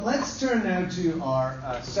Let's turn now to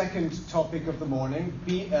our second topic of the morning,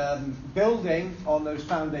 building on those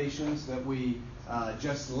foundations that we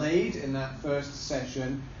just laid in that first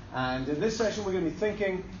session. And in this session, we're going to be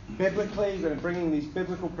thinking biblically. We're going to bring these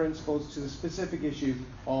biblical principles to the specific issue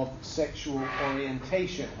of sexual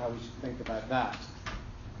orientation, how we should think about that.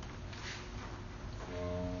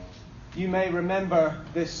 You may remember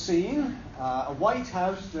this scene, a White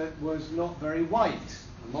House that was not very white,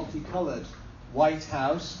 a multicolored White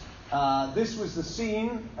House. This was the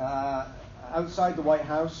scene outside the White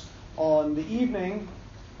House on the evening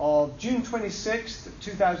of June 26th,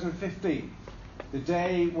 2015, the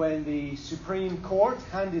day when the Supreme Court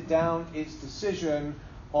handed down its decision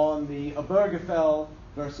on the Obergefell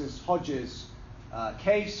versus Hodges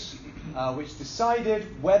case, which decided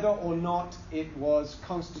whether or not it was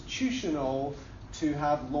constitutional to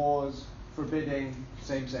have laws forbidding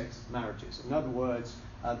same-sex marriages. In other words,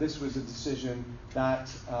 this was a decision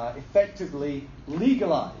that effectively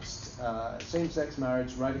legalized same-sex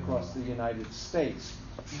marriage right across the United States.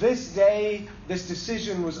 This day, this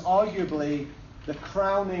decision was arguably the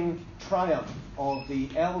crowning triumph of the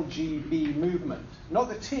LGB movement. Not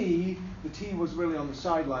the T was really on the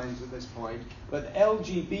sidelines at this point, but the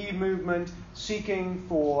LGB movement seeking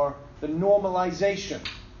for the normalization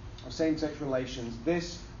of same-sex relations.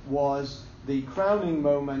 This was the crowning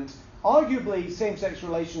moment. Arguably, same-sex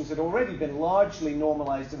relations had already been largely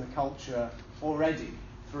normalized in the culture already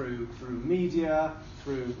through media,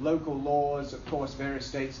 through local laws. Of course, various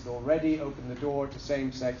states had already opened the door to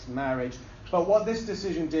same-sex marriage. But what this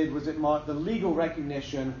decision did was it marked the legal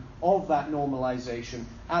recognition of that normalization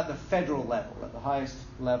at the federal level, at the highest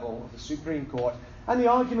level of the Supreme Court. And the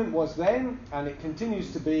argument was then, and it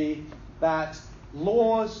continues to be, that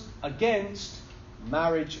laws against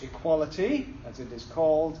marriage equality, as it is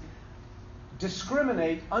called,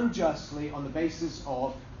 discriminate unjustly on the basis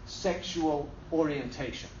of sexual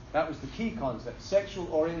orientation. That was the key concept, sexual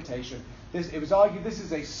orientation. It was argued this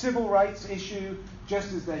is a civil rights issue,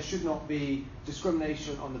 just as there should not be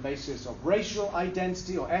discrimination on the basis of racial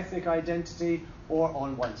identity or ethnic identity or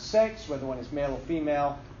on one's sex, whether one is male or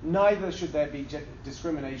female. Neither should there be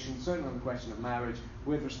discrimination, certainly on the question of marriage,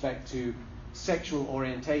 with respect to sexual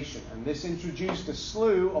orientation. And this introduced a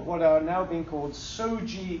slew of what are now being called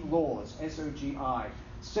SOGI laws, S-O-G-I,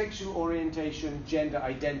 sexual orientation, gender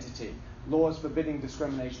identity. Laws forbidding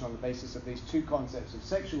discrimination on the basis of these two concepts of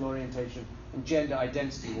sexual orientation and gender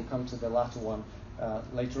identity. We'll come to the latter one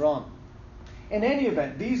later on. In any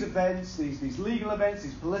event, these events, these legal events,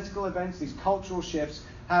 these political events, these cultural shifts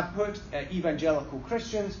have put evangelical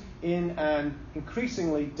Christians in an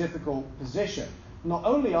increasingly difficult position. Not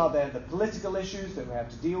only are there the political issues that we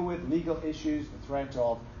have to deal with, legal issues, the threat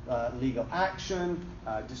of legal action,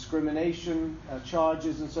 discrimination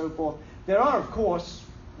charges and so forth, there are, of course,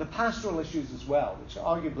 the pastoral issues as well, which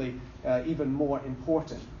are arguably even more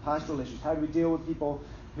important. Pastoral issues. How do we deal with people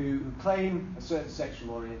who claim a certain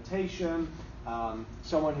sexual orientation,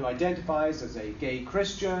 someone who identifies as a gay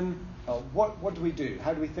Christian? What do we do?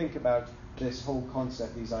 How do we think about this whole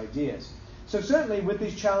concept, these ideas? So certainly with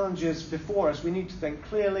these challenges before us, we need to think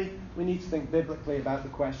clearly, we need to think biblically about the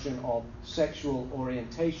question of sexual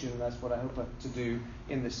orientation, and that's what I hope to do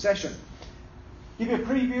in this session. Give you a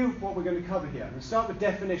preview of what we're going to cover here. I'm going to start with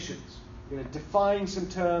definitions. We're going to define some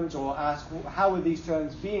terms or ask how are these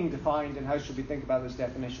terms being defined and how should we think about those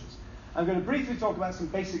definitions. I'm going to briefly talk about some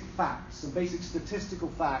basic facts, some basic statistical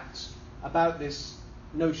facts about this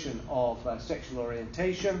notion of sexual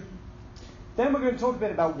orientation. Then we're going to talk a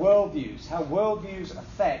bit about worldviews, how worldviews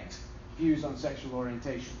affect views on sexual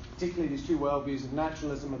orientation, particularly these two worldviews of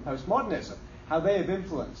naturalism and postmodernism, how they have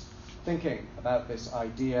influenced thinking about this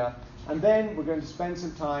idea. And then we're going to spend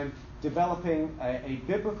some time developing a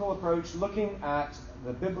biblical approach, looking at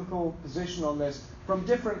the biblical position on this from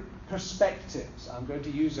different perspectives. I'm going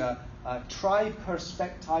to use a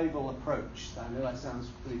tri-perspectival approach. I know that sounds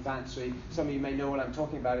pretty fancy. Some of you may know what I'm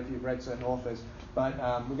talking about if you've read certain authors. But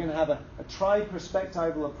we're going to have a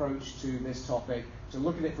tri-perspectival approach to this topic, to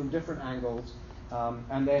look at it from different angles,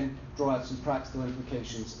 and then draw out some practical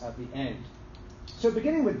implications at the end. So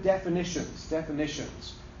beginning with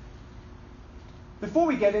definitions. Before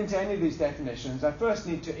we get into any of these definitions, I first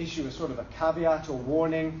need to issue a sort of a caveat or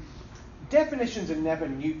warning. Definitions are never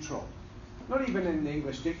neutral. Not even in the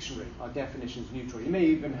English dictionary are definitions neutral. You may have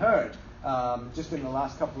even heard, just in the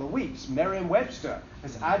last couple of weeks, Merriam-Webster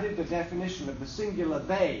has added the definition of the singular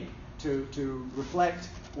they to reflect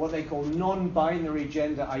what they call non-binary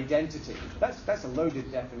gender identity. That's a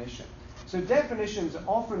loaded definition. So definitions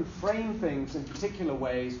often frame things in particular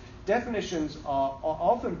ways. Definitions are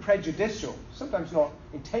often prejudicial, sometimes not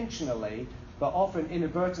intentionally, but often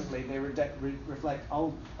inadvertently they reflect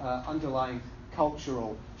underlying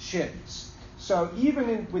cultural shifts. So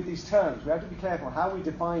even with these terms, we have to be careful how we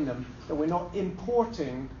define them, that we're not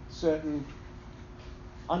importing certain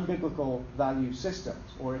unbiblical value systems,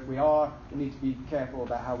 or if we are, we need to be careful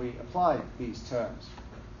about how we apply these terms.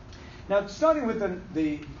 Now, starting with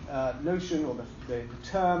the notion or the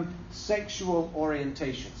term sexual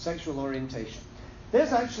orientation. Sexual orientation.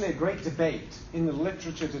 There's actually a great debate in the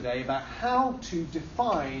literature today about how to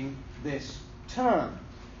define this term.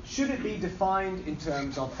 Should it be defined in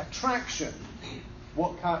terms of attraction?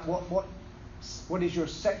 What is your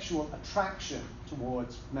sexual attraction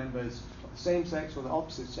towards members of the same sex or the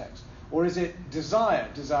opposite sex? Or is it desire?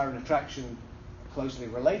 Desire and attraction closely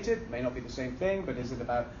related, may not be the same thing, but is it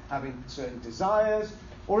about having certain desires?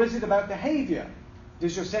 Or is it about behavior?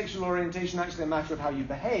 Is your sexual orientation actually a matter of how you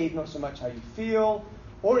behave, not so much how you feel?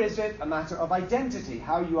 Or is it a matter of identity,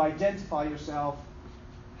 how you identify yourself?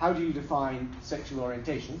 How do you define sexual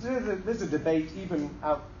orientation? There's a debate even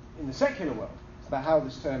out in the secular world about how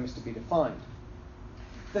this term is to be defined.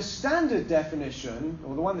 The standard definition,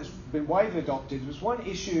 or the one that's been widely adopted, was one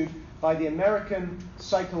issued by the American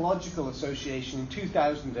Psychological Association in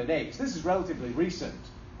 2008. This is relatively recent.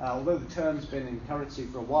 Although the term's been in currency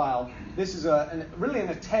for a while, this is really an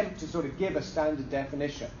attempt to sort of give a standard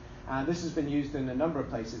definition. And this has been used in a number of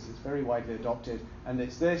places. It's very widely adopted. And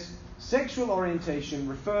it's this: sexual orientation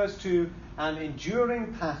refers to an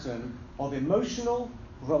enduring pattern of emotional,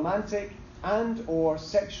 romantic, and or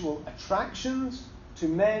sexual attractions to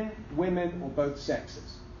men, women, or both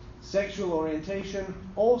sexes. Sexual orientation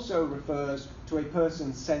also refers to a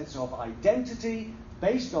person's sense of identity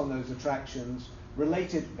based on those attractions,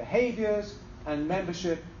 related behaviors, and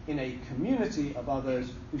membership in a community of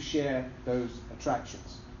others who share those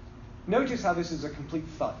attractions. Notice how this is a complete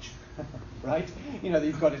fudge, right? You know,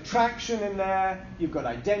 you've got attraction in there, you've got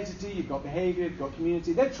identity, you've got behavior, you've got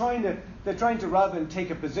community. They're trying to rather than take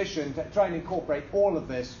a position, to try and incorporate all of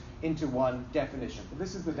this into one definition. But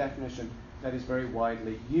this is the definition that is very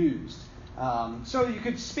widely used. So you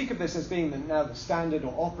could speak of this as being now the standard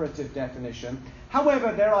or operative definition.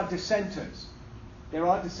 However, there are dissenters. There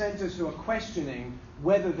are dissenters who are questioning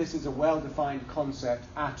whether this is a well-defined concept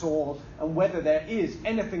at all, and whether there is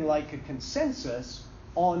anything like a consensus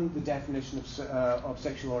on the definition of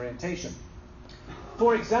sexual orientation.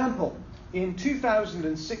 For example, in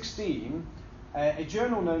 2016, a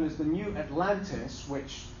journal known as the New Atlantis,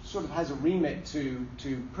 which sort of has a remit to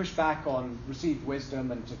push back on received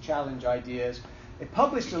wisdom and to challenge ideas, it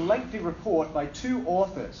published a lengthy report by two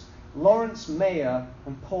authors, Lawrence Mayer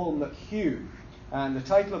and Paul McHugh. And the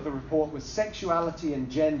title of the report was Sexuality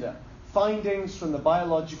and Gender, Findings from the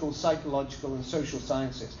Biological, Psychological, and Social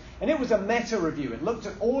Sciences. And it was a meta-review. It looked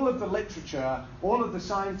at all of the literature, all of the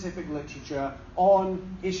scientific literature on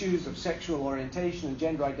issues of sexual orientation and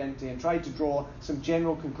gender identity, and tried to draw some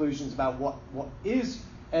general conclusions about what is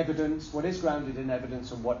evidence, what is grounded in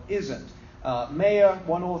evidence, and what isn't. Mayer,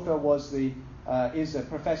 one author, is a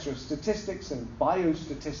professor of statistics and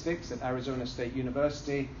biostatistics at Arizona State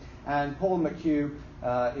University. And Paul McHugh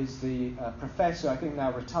is the professor, I think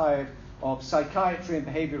now retired, of psychiatry and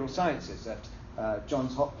behavioral sciences at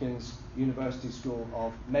Johns Hopkins University School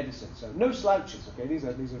of Medicine. So no slouches, okay? These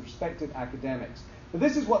are respected academics. But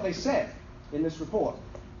this is what they said in this report.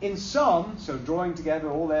 In some, so drawing together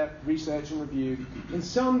all their research and review, in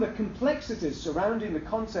some, the complexities surrounding the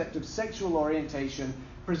concept of sexual orientation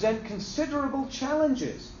present considerable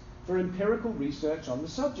challenges for empirical research on the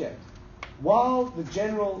subject. While the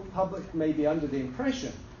general public may be under the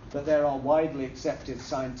impression that there are widely accepted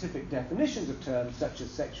scientific definitions of terms such as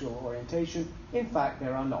sexual orientation, in fact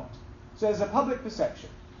there are not. So there's a public perception.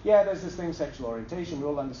 Yeah, there's this thing, sexual orientation, we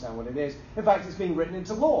all understand what it is. In fact, it's being written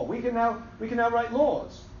into law. We can now write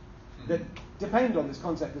laws that depend on this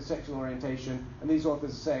concept of sexual orientation, and these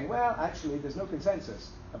authors are saying, well, actually, there's no consensus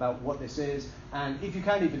about what this is, and if you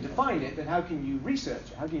can't even define it, then how can you research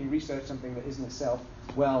it? How can you research something that isn't itself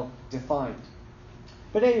well defined?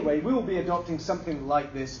 But anyway, we will be adopting something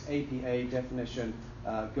like this APA definition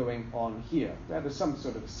going on here. There's some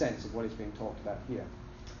sort of sense of what is being talked about here.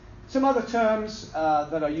 Some other terms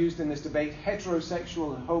that are used in this debate: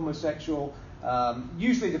 heterosexual and homosexual,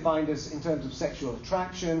 usually defined as in terms of sexual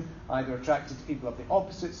attraction, either attracted to people of the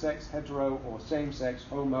opposite sex, hetero, or same-sex,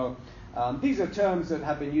 homo. These are terms that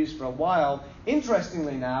have been used for a while.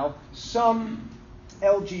 Interestingly now, some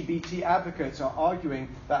LGBT advocates are arguing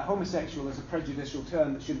that homosexual is a prejudicial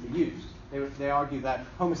term that shouldn't be used. They argue that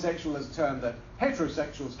homosexual is a term that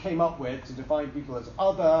heterosexuals came up with to define people as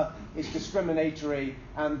other, is discriminatory,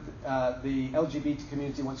 and the LGBT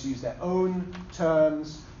community wants to use their own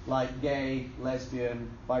terms like gay, lesbian,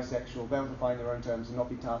 bisexual. They'll define their own terms and not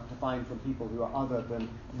be defined from people who are other than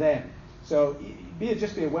them. So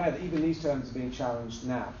just be aware that even these terms are being challenged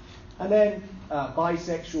now. And then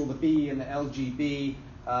bisexual, the B and the LGB,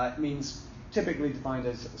 means typically defined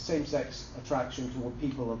as same-sex attraction toward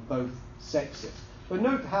people of both sexes. But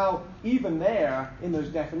note how even there, in those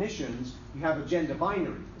definitions, you have a gender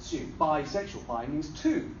binary. Assume bisexual, bi means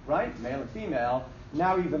two, right? Male and female.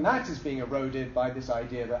 Now even that is being eroded by this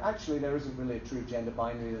idea that actually there isn't really a true gender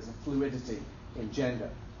binary, there's a fluidity in gender.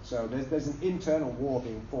 So there's an internal war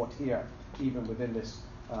being fought here, even within this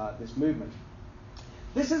movement.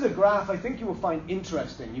 This is a graph I think you will find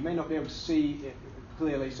interesting. You may not be able to see it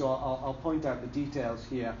clearly, so I'll point out the details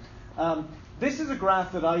here. This is a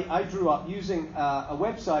graph that I drew up using a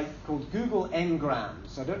website called Google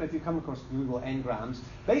Ngrams. I don't know if you've come across Google Ngrams.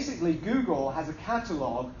 Basically, Google has a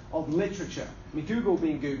catalog of literature. I mean, Google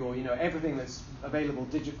being Google, everything that's available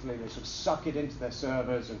digitally, they sort of suck it into their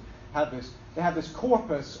servers and they have this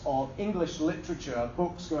corpus of English literature,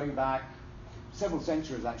 books going back several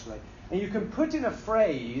centuries actually. And you can put in a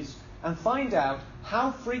phrase and find out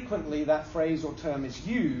how frequently that phrase or term is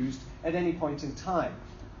used at any point in time.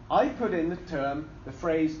 I put in the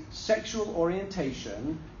phrase sexual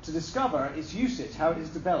orientation to discover its usage, how it is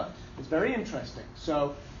developed. It's very interesting.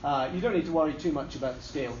 So you don't need to worry too much about the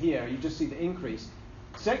scale here. You just see the increase.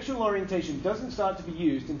 Sexual orientation doesn't start to be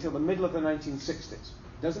used until the middle of the 1960s.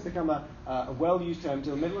 It doesn't become a well-used term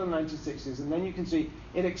until the middle of the 1960s. And then you can see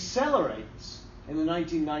it accelerates in the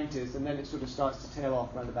 1990s, and then it sort of starts to tail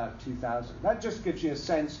off around about 2000. That just gives you a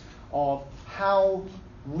sense of how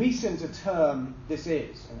recent a term this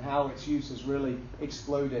is and how its use has really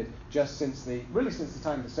exploded just since the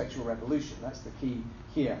time of the sexual revolution. That's the key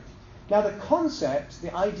here. Now the concept,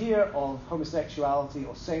 the idea of homosexuality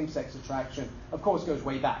or same-sex attraction, of course goes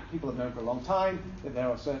way back. People have known for a long time that there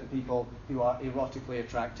are certain people who are erotically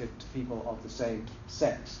attracted to people of the same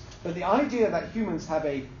sex. But the idea that humans have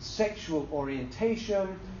a sexual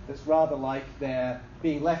orientation that's rather like they're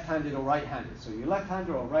being left-handed or right-handed. So you're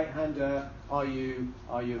left-hander or right-hander, are you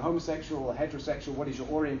homosexual or heterosexual, what is your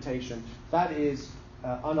orientation? That is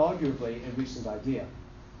unarguably a recent idea.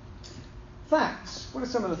 Facts. What are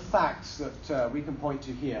some of the facts that we can point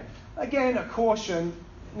to here? Again, a caution.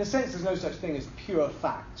 In a sense, there's no such thing as pure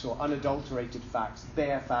facts or unadulterated facts,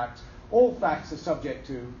 bare facts. All facts are subject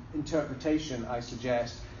to interpretation, I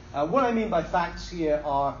suggest. What I mean by facts here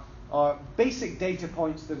are basic data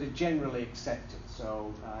points that are generally accepted.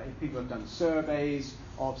 So if people have done surveys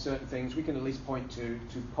of certain things, we can at least point to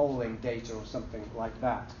polling data or something like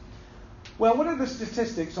that. Well, what are the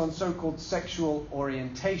statistics on so-called sexual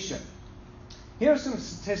orientation? Here are some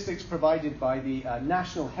statistics provided by the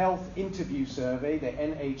National Health Interview Survey, the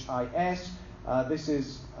NHIS. This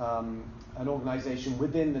is an organization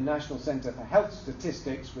within the National Center for Health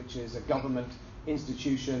Statistics, which is a government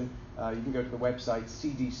institution. You can go to the website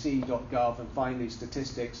cdc.gov and find these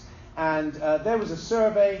statistics. And there was a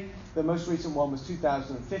survey, the most recent one was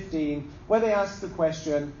 2015, where they asked the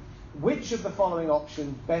question, which of the following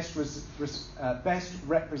option best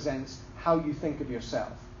represents how you think of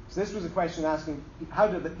yourself? So this was a question asking, how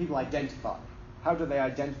do the people identify? How do they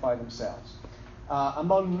identify themselves?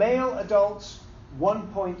 Among male adults,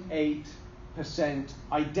 1.8%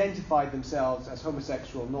 identified themselves as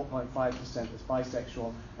homosexual, 0.5% as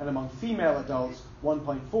bisexual, and among female adults,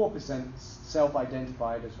 1.4%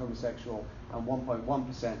 self-identified as homosexual and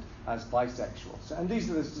 1.1% as bisexual. So, and these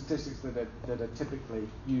are the statistics that are typically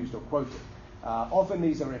used or quoted. Often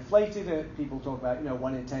these are inflated. People talk about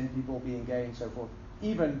 1 in 10 people being gay and so forth.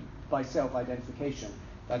 Even by self-identification,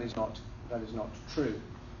 that is not true.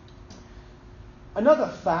 Another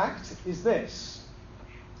fact is this.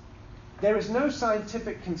 There is no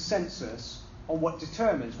scientific consensus on what,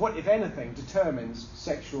 if anything, determines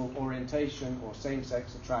sexual orientation or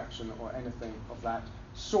same-sex attraction or anything of that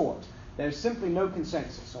sort. There's simply no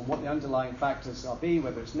consensus on what the underlying factors are,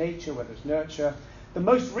 whether it's nature, whether it's nurture. The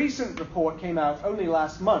most recent report came out only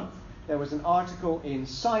last month. There was an article in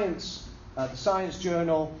Science, the Science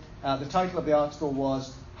Journal. The title of the article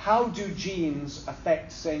was, How Do Genes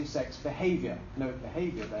Affect Same-Sex Behavior? Note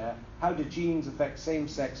behavior there. How do genes affect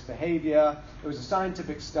same-sex behavior? It was a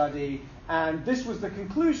scientific study, and this was the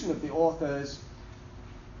conclusion of the authors.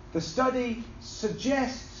 The study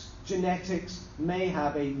suggests genetics may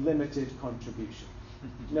have a limited contribution.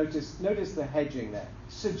 Notice the hedging there.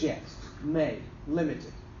 Suggest, may,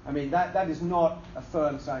 limited. I mean, that is not a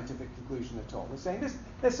firm scientific conclusion at all. We're saying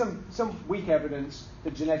there's some weak evidence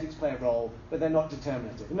that genetics play a role, but they're not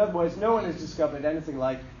determinative. In other words, no one has discovered anything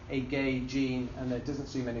like a gay gene, and there doesn't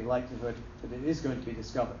seem any likelihood that it is going to be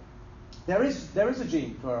discovered. There is a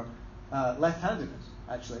gene for left-handedness,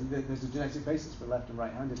 actually. There's a genetic basis for left and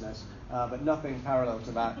right-handedness, but nothing parallel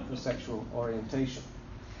to that for sexual orientation.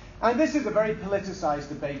 And this is a very politicized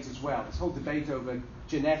debate as well, this whole debate over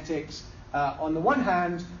genetics. On the one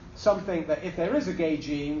hand, some think that if there is a gay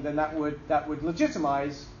gene, then that would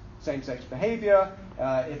legitimize same-sex behavior.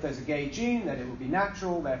 If there's a gay gene, then it would be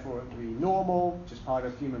natural, therefore it would be normal, just part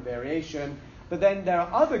of human variation. But then there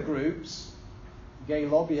are other groups, gay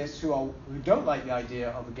lobbyists, who don't like the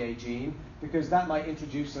idea of a gay gene, because that might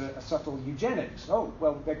introduce a subtle eugenics. Oh,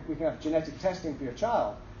 well, we can have genetic testing for your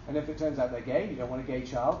child, and if it turns out they're gay, you don't want a gay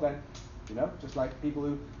child, then, just like people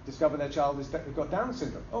who discover their child has got Down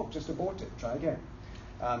syndrome. Oh, just abort it, try again.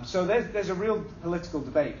 So there's a real political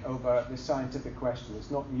debate over this scientific question. It's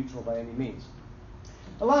not neutral by any means.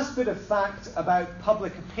 The last bit of fact about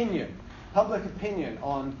public opinion. Public opinion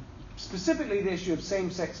on specifically the issue of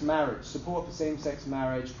same-sex marriage, support for same-sex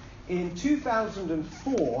marriage. In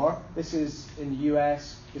 2004, this is in the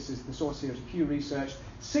US, this is the source here is Pew Research,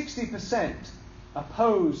 60%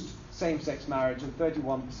 opposed same-sex marriage and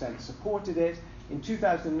 31% supported it. In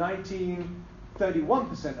 2019,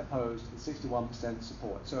 31% opposed and 61%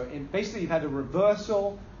 support. So basically you've had a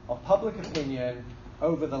reversal of public opinion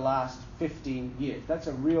over the last 15 years. That's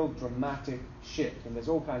a real dramatic shift, and there's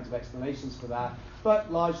all kinds of explanations for that,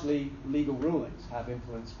 but largely legal rulings have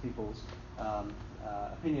influenced people's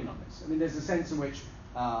opinion on this. I mean, there's a sense in which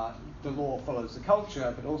the law follows the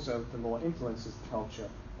culture, but also the law influences the culture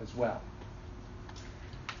as well.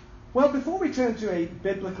 Well, before we turn to a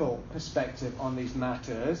biblical perspective on these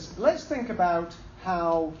matters, let's think about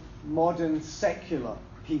how modern secular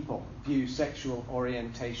people view sexual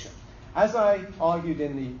orientation. As I argued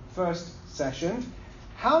in the first session,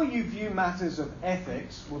 how you view matters of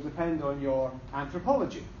ethics will depend on your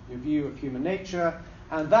anthropology, your view of human nature,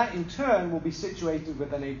 and that in turn will be situated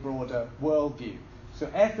within a broader worldview. So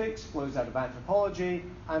ethics flows out of anthropology,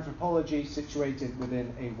 anthropology situated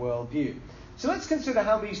within a worldview. So let's consider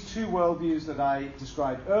how these two worldviews that I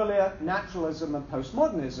described earlier, naturalism and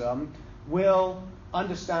postmodernism, will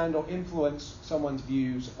understand or influence someone's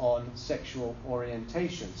views on sexual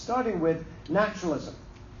orientation. Starting with naturalism.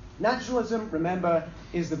 Naturalism, remember,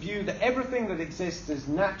 is the view that everything that exists is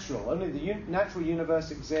natural. Only the natural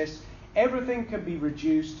universe exists. Everything can be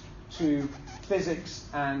reduced to physics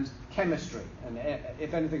and chemistry. And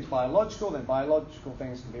if anything's biological, then biological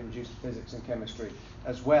things can be reduced to physics and chemistry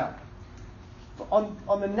as well.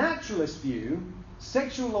 On the naturalist view,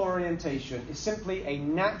 sexual orientation is simply a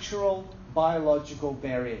natural biological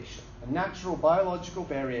variation. A natural biological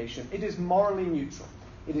variation. It is morally neutral.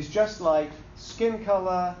 It is just like skin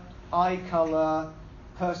color, eye color,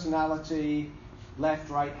 personality, left,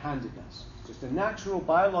 right-handedness. Just a natural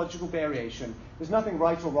biological variation. There's nothing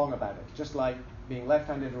right or wrong about it. Just like being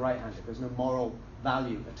left-handed or right-handed. There's no moral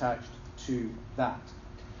value attached to that.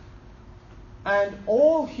 And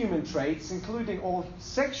all human traits, including all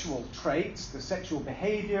sexual traits, the sexual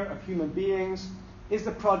behavior of human beings, is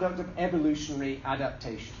the product of evolutionary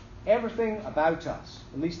adaptation. Everything about us,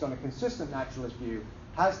 at least on a consistent naturalist view,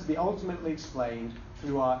 has to be ultimately explained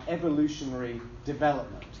through our evolutionary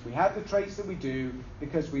development. We have the traits that we do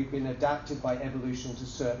because we've been adapted by evolution to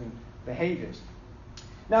certain behaviors.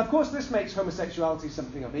 Now, of course, this makes homosexuality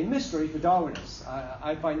something of a mystery for Darwinists.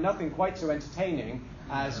 I find nothing quite so entertaining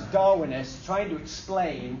as Darwinists trying to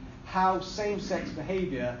explain how same-sex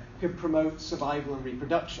behavior could promote survival and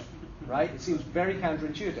reproduction, right? It seems very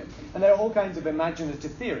counterintuitive. And there are all kinds of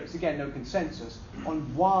imaginative theories, again, no consensus,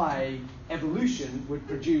 on why evolution would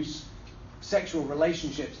produce sexual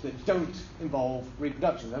relationships that don't involve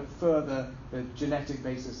reproduction, don't further the genetic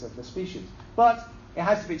basis of the species. But it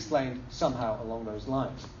has to be explained somehow along those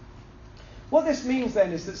lines. What this means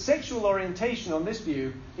then is that sexual orientation on this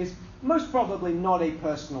view is most probably not a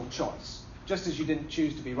personal choice. Just as you didn't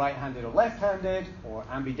choose to be right-handed or left-handed, or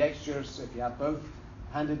ambidextrous if you have both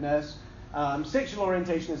handedness, sexual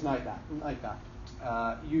orientation is like that.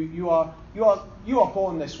 You are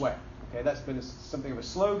born this way. Okay, that's been something of a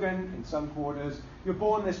slogan in some quarters. You're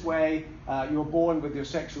born this way. You're born with your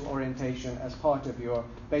sexual orientation as part of your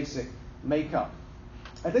basic makeup.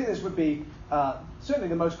 I think this would be certainly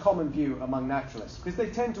the most common view among naturalists, because they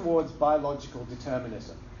tend towards biological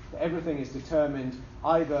determinism. That everything is determined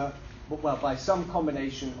either by some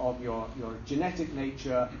combination of your genetic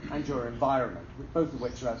nature and your environment, both of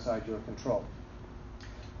which are outside your control.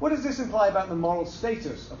 What does this imply about the moral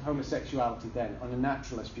status of homosexuality then, on a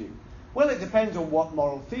naturalist view? Well, it depends on what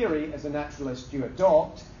moral theory, as a naturalist, you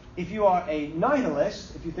adopt. If you are a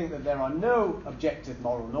nihilist, if you think that there are no objective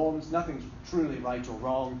moral norms, nothing's truly right or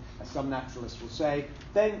wrong, as some naturalists will say,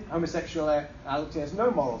 then homosexuality has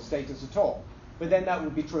no moral status at all. But then that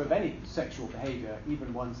would be true of any sexual behavior,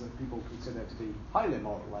 even ones that people consider to be highly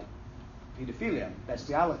immoral, like paedophilia,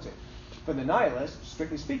 bestiality. For the nihilist,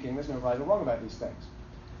 strictly speaking, there's no right or wrong about these things.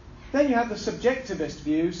 Then you have the subjectivist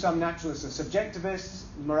view. Some naturalists are subjectivists.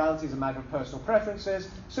 Morality is a matter of personal preferences.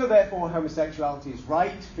 So therefore, homosexuality is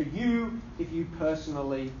right for you if you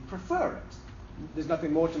personally prefer it. There's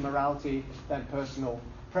nothing more to morality than personal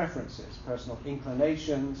preferences, personal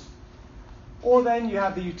inclinations. Or then you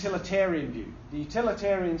have the utilitarian view. The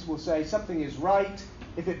utilitarians will say something is right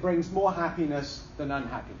if it brings more happiness than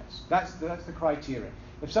unhappiness. That's the criteria.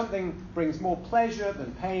 If something brings more pleasure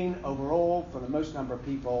than pain overall for the most number of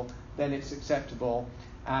people, then it's acceptable.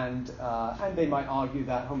 And they might argue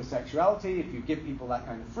that homosexuality, if you give people that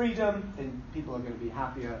kind of freedom, then people are going to be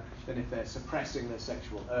happier than if they're suppressing their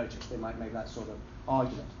sexual urges. They might make that sort of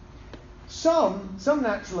argument. Some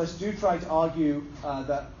naturalists do try to argue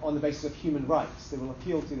that on the basis of human rights. They will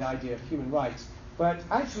appeal to the idea of human rights. But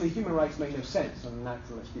actually, human rights make no sense on a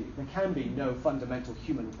naturalist view. There can be no fundamental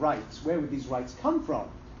human rights. Where would these rights come from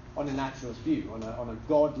on a naturalist view, on a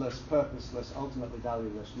godless, purposeless, ultimately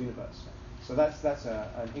valueless universe? So that's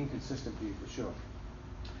an inconsistent view for sure.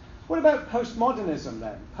 What about postmodernism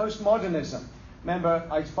then? Postmodernism. Remember,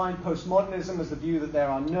 I define postmodernism as the view that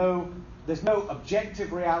there's no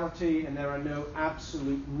objective reality and there are no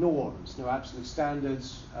absolute norms, no absolute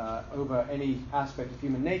standards over any aspect of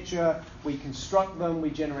human nature. We construct them, we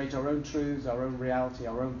generate our own truths, our own reality,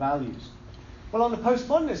 our own values. Well, on the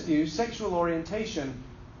postmodernist view, sexual orientation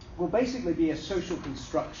will basically be a social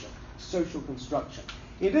construction.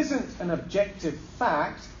 It isn't an objective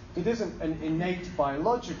fact, it isn't an innate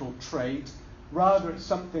biological trait, rather it's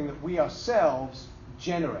something that we ourselves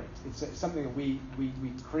generate. It's something that we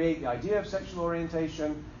create the idea of sexual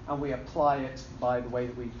orientation and we apply it by the way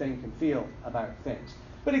that we think and feel about things.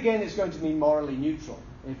 But again, it's going to be morally neutral.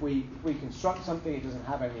 If we construct something, it doesn't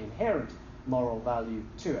have any inherent moral value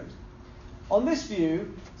to it. On this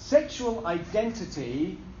view, sexual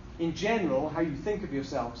identity in general, how you think of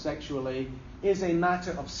yourself sexually, is a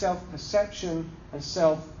matter of self-perception and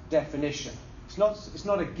self-definition. It's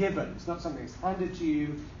not a given. It's not something that's handed to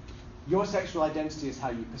you. Your sexual identity is how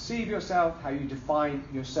you perceive yourself, how you define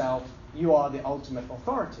yourself. You are the ultimate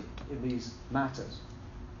authority in these matters.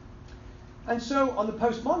 And so, on the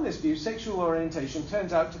postmodernist view, sexual orientation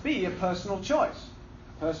turns out to be a personal choice.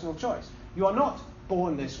 You are not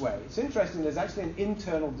born this way. It's interesting, there's actually an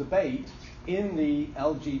internal debate in the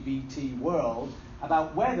LGBT world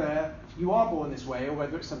about whether you are born this way or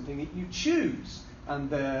whether it's something that you choose. And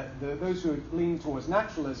those who lean towards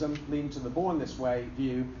naturalism lean to the born this way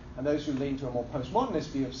view, and those who lean to a more postmodernist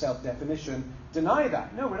view of self-definition deny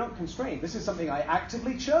that. No, we're not constrained. This is something I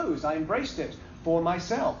actively chose. I embraced it for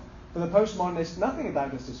myself. For the postmodernists, nothing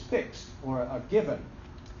about us is fixed or a given.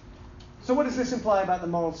 So what does this imply about the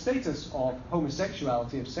moral status of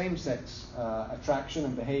homosexuality, of same-sex attraction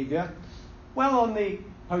and behavior? Well, on the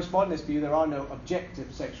postmodernist view, there are no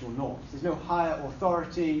objective sexual norms. There's no higher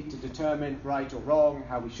authority to determine right or wrong,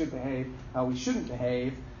 how we should behave, how we shouldn't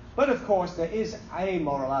behave. But of course, there is a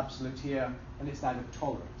moral absolute here, and it's that of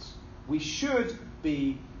tolerance. We should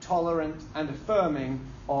be tolerant and affirming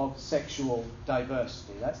of sexual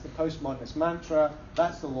diversity. That's the postmodernist mantra,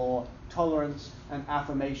 that's the law, tolerance and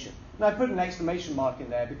affirmation. And I put an exclamation mark in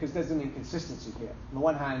there because there's an inconsistency here. On the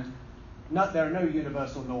one hand, there are no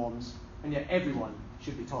universal norms, and yet everyone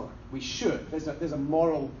should be tolerant. We should. There's a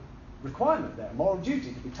moral requirement there, a moral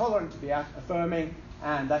duty to be tolerant, to be affirming,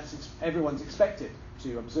 and everyone's expected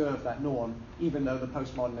to observe that norm, even though the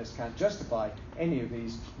postmodernists can't justify any of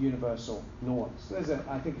these universal norms. So there's,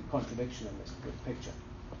 I think, a contradiction in this picture.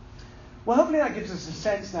 Well, hopefully that gives us a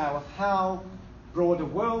sense now of how broader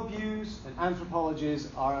worldviews and anthropologies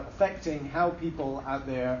are affecting how people out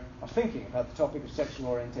there are thinking about the topic of sexual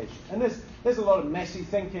orientation. And there's a lot of messy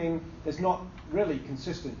thinking. There's not really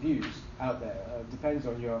consistent views out there. It depends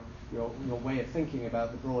on your way of thinking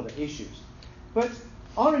about the broader issues. But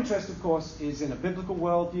our interest, of course, is in a biblical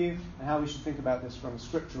worldview and how we should think about this from a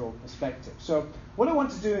scriptural perspective. So what I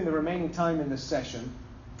want to do in the remaining time in this session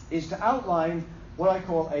is to outline what I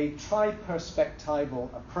call a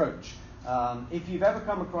triperspectival approach. If you've ever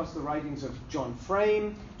come across the writings of John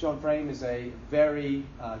Frame is a very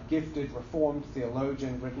gifted Reformed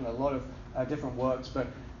theologian, written a lot of different works, but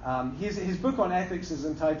his book on ethics is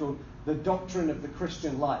entitled The Doctrine of the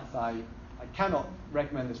Christian Life. I cannot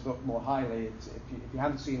recommend this book more highly. If you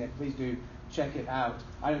haven't seen it, please do check it out.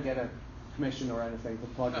 I don't get a commission or anything for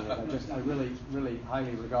plugging it. I really, really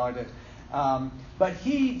highly regard it. But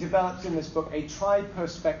he develops in this book a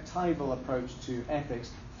tri-perspectival approach to ethics.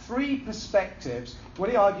 3 perspectives. What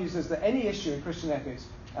he argues is that any issue in Christian ethics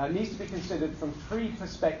needs to be considered from 3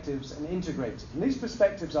 perspectives and integrated. And these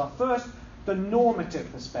perspectives are, first, the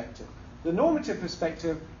normative perspective. The normative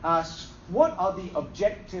perspective asks, what are the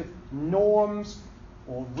objective norms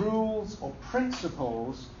or rules or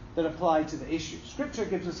principles that apply to the issue? Scripture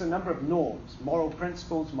gives us a number of norms, moral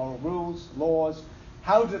principles, moral rules, laws.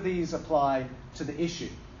 How do these apply to the issue?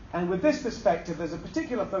 And with this perspective, there's a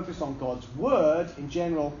particular focus on God's word in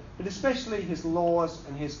general, but especially his laws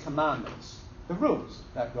and his commandments, the rules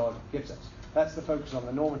that God gives us. That's the focus on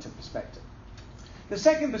the normative perspective. The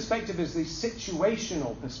second perspective is the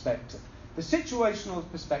situational perspective. The situational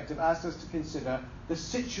perspective asks us to consider the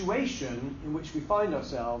situation in which we find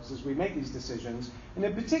ourselves as we make these decisions. And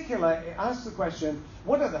in particular, it asks the question,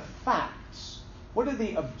 what are the facts? What are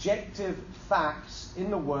the objective facts in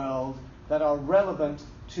the world that are relevant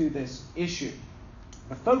to this issue?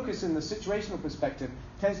 The focus in the situational perspective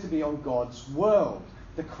tends to be on God's world,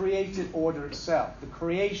 the created order itself, the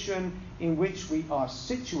creation in which we are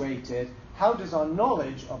situated. How does our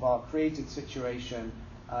knowledge of our created situation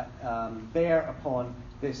bear upon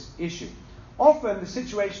this issue? Often the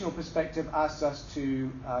situational perspective asks us to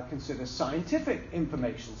consider scientific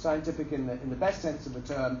information, scientific in the best sense of the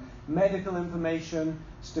term, medical information,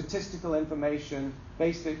 statistical information,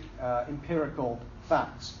 basic empirical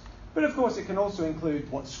facts. But of course it can also include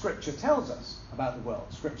what Scripture tells us about the world.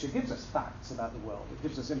 Scripture gives us facts about the world. It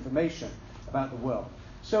gives us information about the world.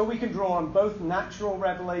 So we can draw on both natural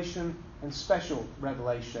revelation and special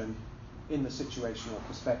revelation in the situational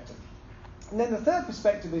perspective. And then the third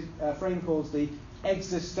perspective is Frame calls the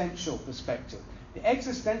existential perspective. The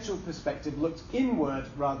existential perspective looks inward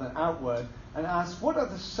rather than outward and asks, what are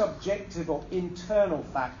the subjective or internal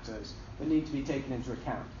factors that need to be taken into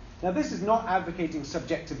account? Now, this is not advocating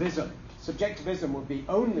subjectivism. Subjectivism would be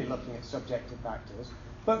only looking at subjective factors.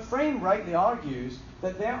 But Frame rightly argues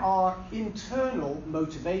that there are internal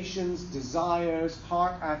motivations, desires,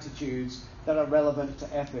 heart attitudes that are relevant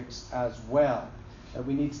to ethics as well, that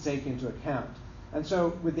we need to take into account. And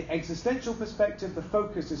so with the existential perspective, the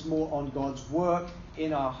focus is more on God's work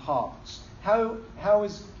in our hearts. How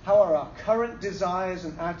are our current desires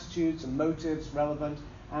and attitudes and motives relevant?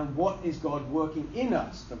 And what is God working in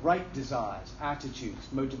us? The right desires, attitudes,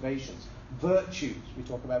 motivations, virtues. We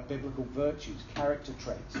talk about biblical virtues, character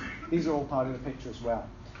traits. These are all part of the picture as well.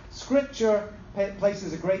 Scripture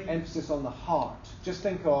places a great emphasis on the heart. Just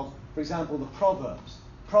think of, for example, the Proverbs.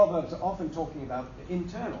 Proverbs are often talking about the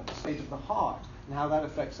internal, the state of the heart, and how that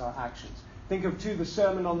affects our actions. Think of, too, the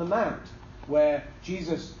Sermon on the Mount, where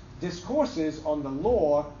Jesus discourses on the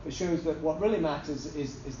law that shows that what really matters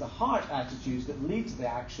is the heart attitudes that lead to the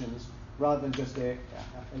actions rather than just the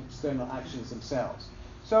external actions themselves.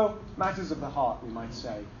 So, matters of the heart, we might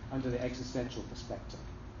say, under the existential perspective.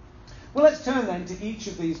 Well, let's turn then to each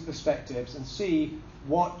of these perspectives and see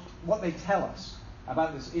what they tell us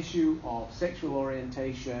about this issue of sexual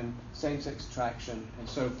orientation, same-sex attraction, and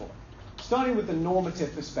so forth. Starting with the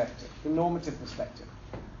normative perspective. The normative perspective.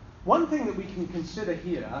 One thing that we can consider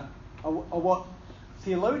here are what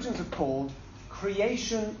theologians have called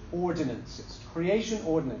creation ordinances. Creation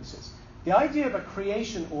ordinances. The idea of a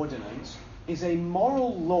creation ordinance is a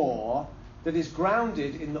moral law that is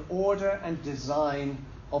grounded in the order and design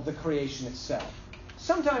of the creation itself.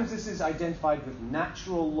 Sometimes this is identified with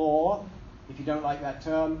natural law. If you don't like that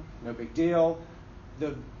term, no big deal.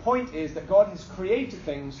 The point is that God has created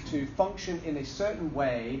things to function in a certain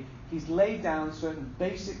way. He's laid down certain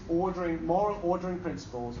basic moral ordering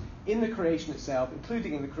principles in the creation itself,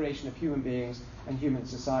 including in the creation of human beings and human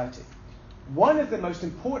society. One of the most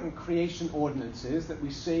important creation ordinances that we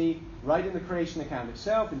see right in the creation account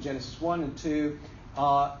itself, in Genesis 1 and 2,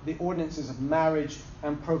 are the ordinances of marriage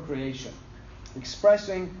and procreation,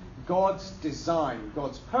 expressing God's design,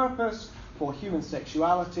 God's purpose for human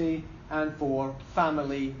sexuality and for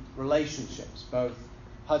family relationships, both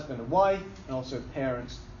husband and wife, and also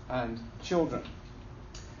parents and children.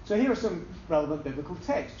 So here are some relevant biblical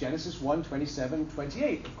texts. Genesis 1, 27,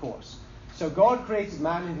 28, of course. So God created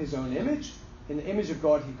man in his own image. In the image of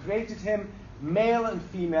God he created him. Male and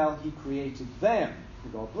female he created them.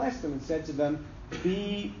 And God blessed them and said to them,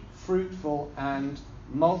 be fruitful and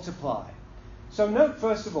multiply. So note,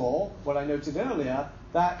 first of all, what I noted earlier,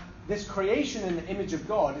 that this creation in the image of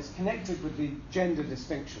God is connected with the gender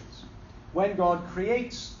distinctions. When God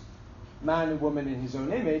creates man and woman in his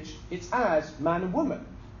own image, it's as man and woman.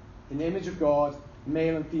 In the image of God,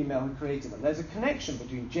 male and female, he created them. There's a connection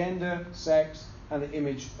between gender, sex, and the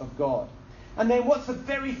image of God. And then what's the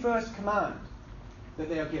very first command that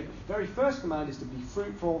they are given? The very first command is to be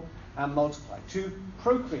fruitful and multiply, to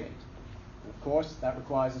procreate. And of course, that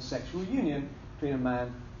requires a sexual union between a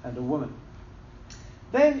man and a woman.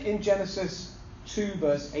 Then in Genesis 2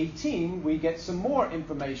 verse 18, we get some more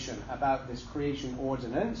information about this creation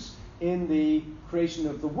ordinance in the creation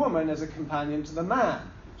of the woman as a companion to the man.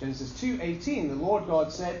 Genesis 2:18, the Lord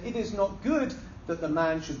God said, "It is not good that the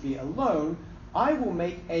man should be alone. I will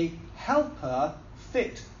make a helper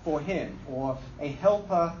fit for him," or a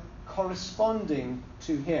helper corresponding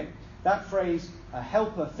to him. That phrase, a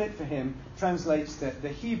helper fit for him, translates the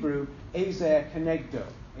Hebrew ezer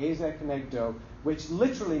kenegdo, which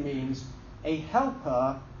literally means a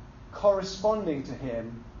helper corresponding to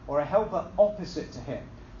him, or a helper opposite to him.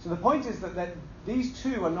 So the point is that these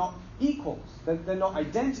two are not equals. They're not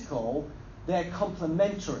identical. They're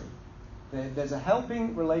complementary. There's a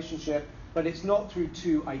helping relationship, but it's not through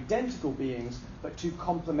two identical beings, but two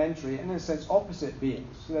complementary, and in a sense, opposite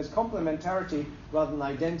beings. So there's complementarity rather than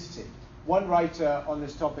identity. One writer on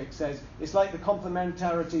this topic says, it's like the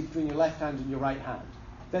complementarity between your left hand and your right hand.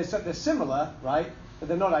 They're similar, right? But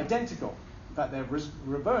they're not identical. In fact, they're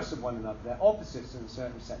reverse of one another. They're opposites in a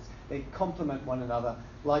certain sense. They complement one another.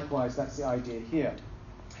 Likewise, that's the idea here.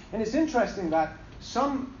 And it's interesting that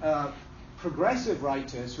some progressive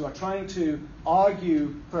writers who are trying to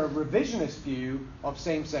argue for a revisionist view of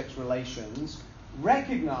same-sex relations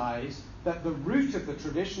recognize that the root of the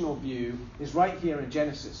traditional view is right here in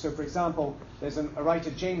Genesis. So, for example, there's a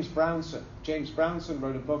writer, James Brownson. James Brownson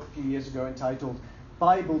wrote a book a few years ago entitled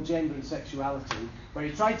Bible, Gender and Sexuality, where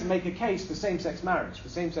he tried to make a case for same-sex marriage, for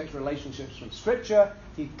same-sex relationships from Scripture.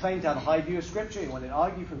 He claimed to have a high view of Scripture. He wanted to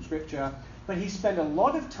argue from Scripture. But he spent a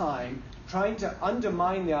lot of time trying to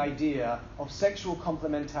undermine the idea of sexual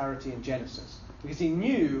complementarity in Genesis, because he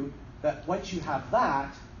knew that once you have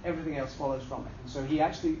that, everything else follows from it. And so he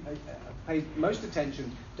actually paid most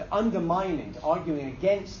attention to undermining, to arguing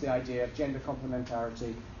against the idea of gender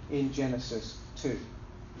complementarity in Genesis 2.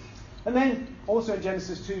 And then also in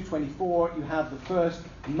Genesis 2:24, you have the first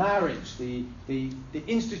marriage, the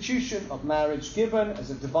institution of marriage given as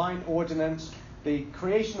a divine ordinance. The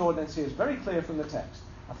creation ordinance here is very clear from the text.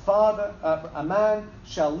 A man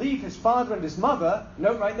shall leave his father and his mother.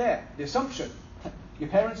 Note right there, the assumption. Your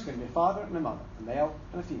parents are going to be a father and a mother, a male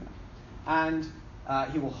and a female. And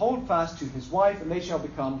he will hold fast to his wife, and they shall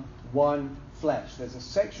become one flesh. There's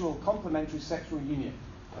a complementary sexual union.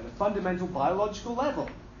 At a fundamental biological level,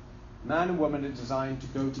 man and woman are designed to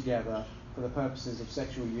go together for the purposes of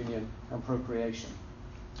sexual union and procreation.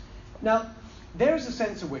 Now, there is a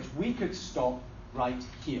sense in which we could stop right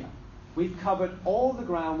here. We've covered all the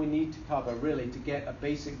ground we need to cover, really, to get a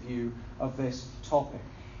basic view of this topic.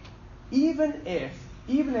 Even if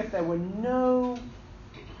there were no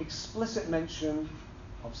explicit mention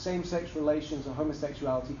of same-sex relations or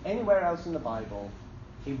homosexuality anywhere else in the Bible,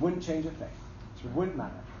 it wouldn't change a thing. It wouldn't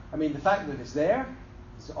matter. I mean, the fact that it's there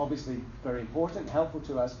is obviously very important, helpful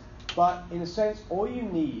to us, but in a sense, all you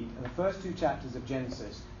need in the first two chapters of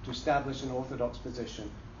Genesis to establish an orthodox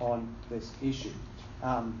position on this issue.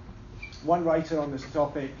 One writer on this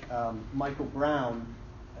topic, Michael Brown,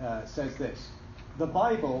 says this: the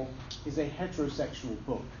Bible is a heterosexual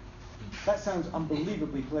book. That sounds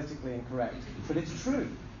unbelievably politically incorrect, but it's true.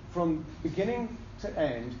 From beginning to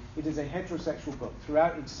end, it is a heterosexual book.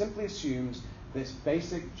 Throughout, it simply assumes this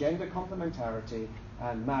basic gender complementarity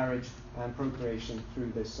and marriage and procreation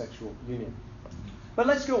through this sexual union. But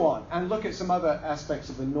let's go on and look at some other aspects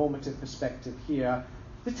of the normative perspective here.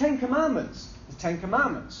 The Ten Commandments. The Ten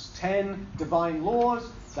Commandments. 10 divine laws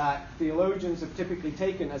that theologians have typically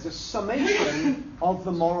taken as a summation of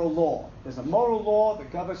the moral law. There's a moral law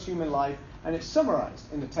that governs human life, and it's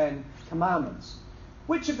summarized in the 10 Commandments.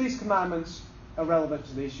 Which of these commandments are relevant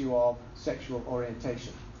to the issue of sexual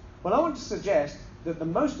orientation? Well, I want to suggest that the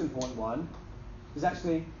most important one is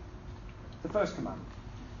actually the first commandment.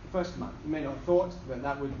 The first commandment. You may not have thought that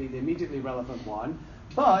that would be the immediately relevant one,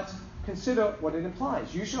 but consider what it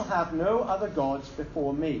implies. You shall have no other gods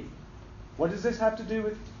before me. What does this have to do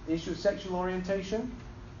with the issue of sexual orientation?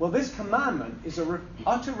 Well, this commandment is an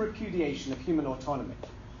utter repudiation of human autonomy,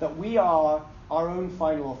 that we are our own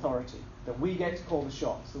final authority, that we get to call the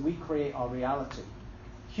shots, that we create our reality.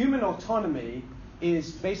 Human autonomy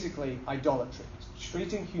is basically idolatry. It's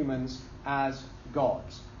treating humans as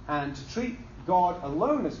gods. And to treat God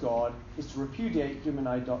alone as God is to repudiate human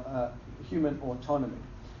autonomy.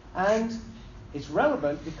 And it's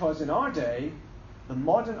relevant because in our day, the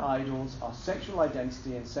modern idols are sexual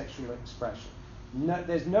identity and sexual expression.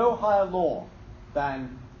 There's no higher law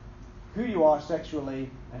than who you are sexually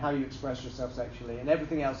and how you express yourself sexually, and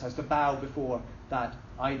everything else has to bow before that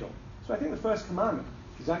idol. So I think the first commandment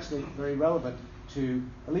is actually very relevant to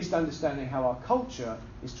at least understanding how our culture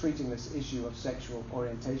is treating this issue of sexual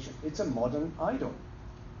orientation. It's a modern idol.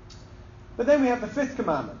 But then we have the fifth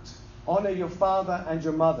commandment, honor your father and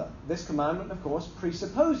your mother. This commandment, of course,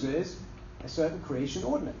 presupposes a certain creation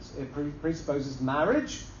ordinance. It presupposes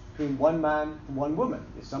marriage between one man and one woman.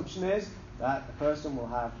 The assumption is that a person will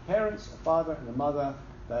have parents, a father and a mother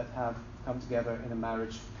that have come together in a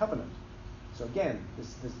marriage covenant. So again,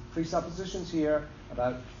 there's presuppositions here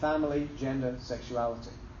about family, gender, sexuality.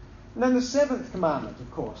 And then the seventh commandment, of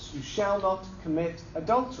course, you shall not commit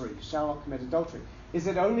adultery. You shall not commit adultery. Is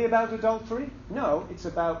it only about adultery? No, it's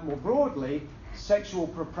about, more broadly, sexual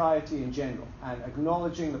propriety in general, and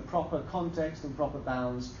acknowledging the proper context and proper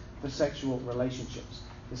bounds for sexual relationships.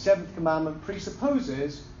 The seventh commandment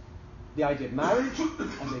presupposes the idea of marriage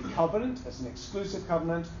as a covenant, as an exclusive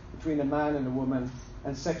covenant between a man and a woman,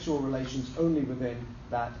 and sexual relations only within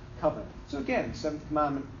that covenant. So again, the seventh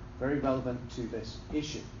commandment, very relevant to this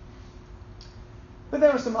issue. But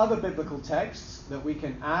there are some other biblical texts that we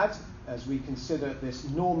can add as we consider this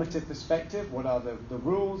normative perspective. What are the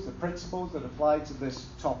rules, the principles that apply to this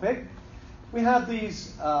topic? We have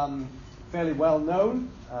these fairly well-known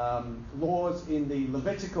laws in the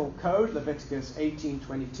Levitical Code, Leviticus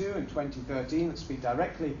 18:22 and 20:13, that speak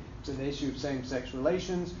directly to the issue of same-sex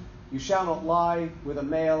relations. You shall not lie with a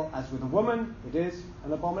male as with a woman. It is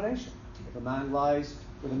an abomination. If a man lies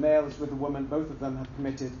with a male as with a woman, both of them have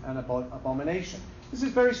committed an abomination. This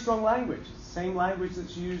is very strong language. It's the same language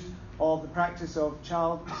that's used of the practice of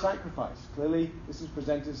child sacrifice. Clearly, this is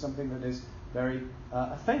presented as something that is very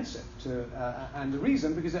offensive to, and the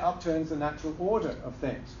reason, because it upturns the natural order of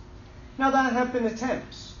things. Now, there have been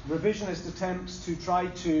attempts, revisionist attempts, to try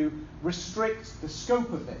to restrict the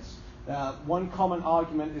scope of this. One common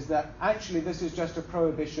argument is that actually this is just a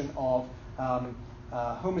prohibition of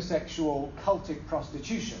homosexual cultic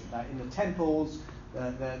prostitution. That in the temples,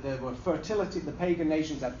 there were fertility, the pagan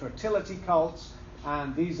nations had fertility cults,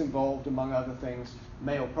 and these involved, among other things,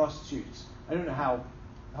 male prostitutes. I don't know how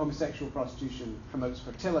homosexual prostitution promotes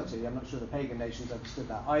fertility. I'm not sure the pagan nations understood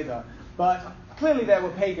that either. But clearly there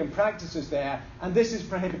were pagan practices there, and this is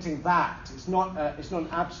prohibiting that. It's not an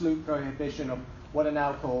absolute prohibition of what are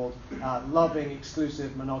now called loving,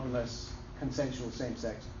 exclusive, monogamous, consensual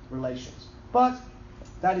same-sex relations. But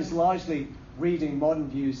that is largely reading modern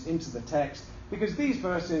views into the text, because these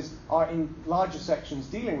verses are in larger sections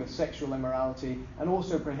dealing with sexual immorality and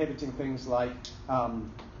also prohibiting things like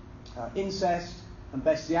incest and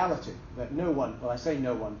bestiality that no one, well I say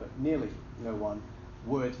no one, but nearly no one,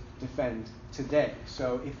 would defend today.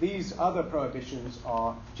 So if these other prohibitions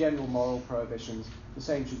are general moral prohibitions, the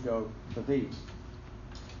same should go for these.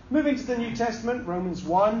 Moving to the New Testament, Romans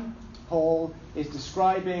 1, Paul is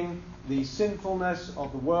describing the sinfulness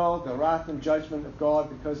of the world, the wrath and judgment of God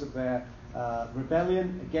because of their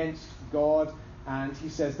rebellion against God. And he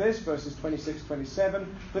says this, verses 26-27,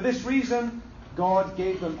 for this reason God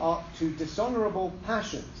gave them up to dishonorable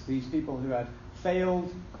passions, these people who had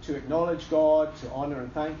failed to acknowledge God, to honor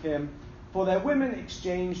and thank him. For their women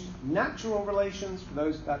exchanged natural relations for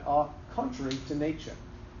those that are contrary to nature.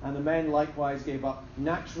 And the men likewise gave up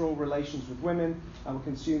natural relations with women and were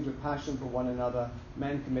consumed with passion for one another,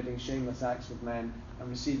 men committing shameless acts with men and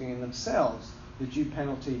receiving in themselves the due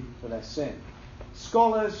penalty for their sin.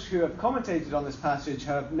 Scholars who have commentated on this passage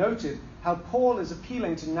have noted how Paul is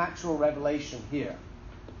appealing to natural revelation here.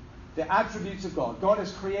 The attributes of God, God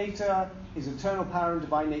as creator, his eternal power and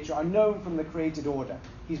divine nature are known from the created order.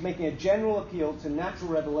 He's making a general appeal to natural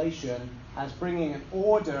revelation as bringing an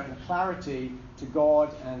order and clarity to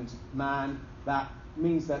God and man that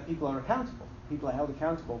means that people are accountable. People are held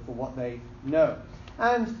accountable for what they know.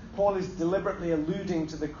 And Paul is deliberately alluding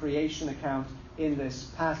to the creation account in this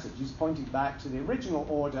passage. He's pointing back to the original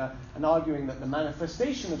order and arguing that the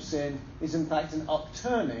manifestation of sin is in fact an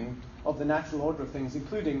upturning of the natural order of things,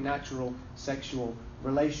 including natural sexual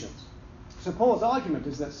relations. So Paul's argument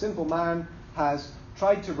is that sinful man has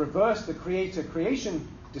tried to reverse the creator-creation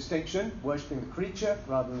distinction, worshipping the creature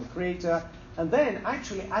rather than the creator, and then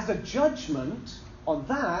actually as a judgment on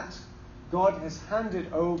that, God has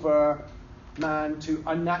handed over man to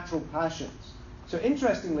unnatural passions. So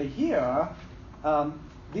interestingly here,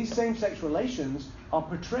 these same-sex relations are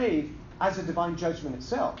portrayed as a divine judgment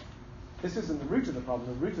itself. This isn't the root of the problem.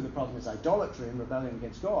 The root of the problem is idolatry and rebellion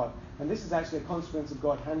against God. And this is actually a consequence of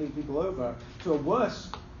God handing people over to a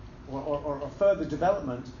worse or a further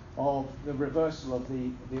development of the reversal of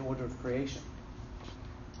the order of creation.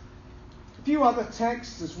 A few other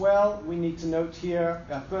texts as well we need to note here.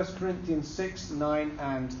 1 Corinthians 6, 9,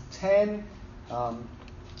 and 10.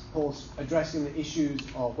 Paul's addressing the issues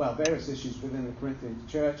of, various issues within the Corinthian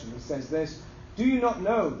church, and he says this: "Do you not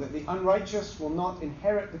know that the unrighteous will not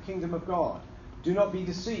inherit the kingdom of God? Do not be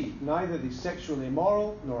deceived, neither the sexually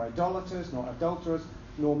immoral, nor idolaters, nor adulterers,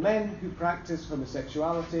 nor men who practice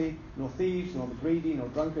homosexuality, nor thieves, nor the greedy, nor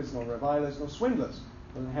drunkards, nor revilers, nor swindlers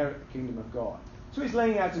will inherit the kingdom of God." So he's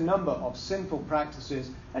laying out a number of sinful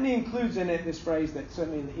practices, and he includes in it this phrase that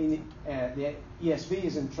certainly in the ESV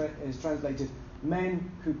is translated,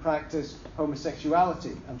 "men who practice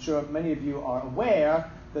homosexuality." I'm sure many of you are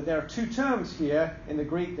aware that there are two terms here in the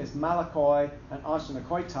Greek. There's malakoi and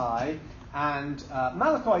arsenokoitai, and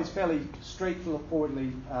malakoi is fairly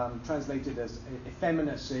straightforwardly translated as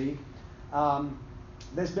effeminacy.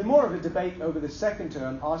 There's been more of a debate over the second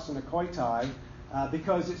term, arsenokoitai,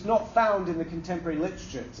 because it's not found in the contemporary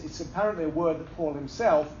literature. It's apparently a word that Paul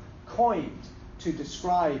himself coined to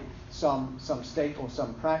describe some state or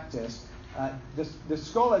some practice. The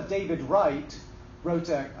scholar David Wright wrote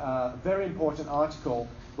a very important article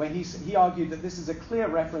where he argued that this is a clear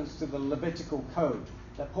reference to the Levitical code,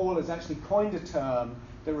 that Paul has actually coined a term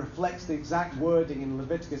that reflects the exact wording in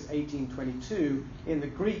Leviticus 18:22 in the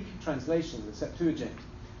Greek translation, the Septuagint,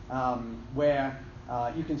 where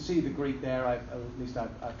you can see the Greek there.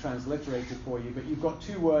 I've transliterated for you, but you've got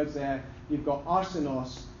two words there. You've got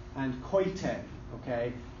arsenos and koiten.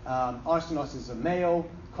 Okay, arsenos is a male.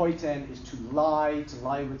 Koiten is to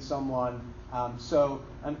lie with someone. So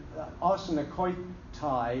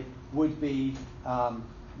arsenokoitai would be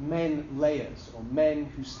men layers, or men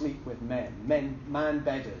who sleep with men. Man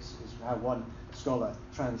bedders is how one scholar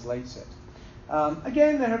translates it.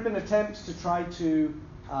 Again, there have been attempts to try to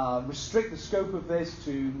restrict the scope of this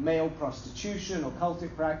to male prostitution or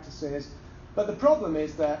cultic practices. But the problem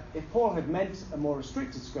is that if Paul had meant a more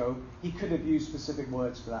restricted scope, he could have used specific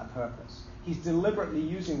words for that purpose. He's deliberately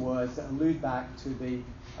using words that allude back to the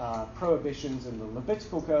prohibitions in the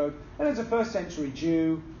Levitical code. And as a first century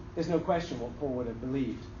Jew, there's no question what Paul would have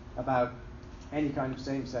believed about any kind of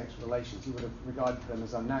same-sex relations. He would have regarded them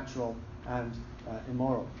as unnatural and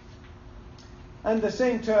immoral. And the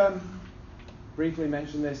same term, briefly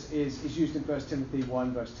mention this, is used in 1 Timothy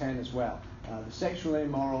 1, verse 10 as well. The sexually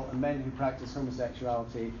immoral and men who practice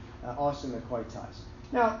homosexuality, arsenokoitais.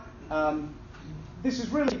 Now, this is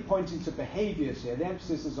really pointing to behaviors here. The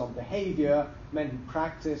emphasis is on behavior, men who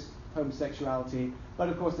practice homosexuality, but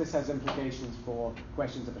of course this has implications for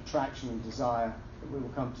questions of attraction and desire that we will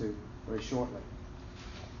come to very shortly.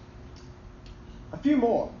 A few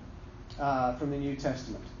more from the New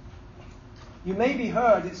Testament. You may be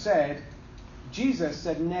heard it said, Jesus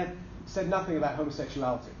said nothing about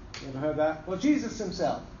homosexuality. You ever heard that? Well, Jesus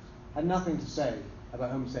himself had nothing to say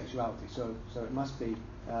about homosexuality, so it must be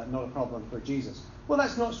not a problem for Jesus. Well,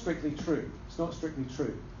 that's not strictly true. It's not strictly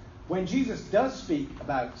true. When Jesus does speak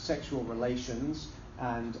about sexual relations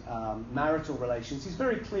and marital relations, he's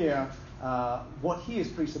very clear what he is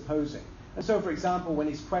presupposing. And so, for example, when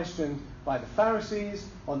he's questioned by the Pharisees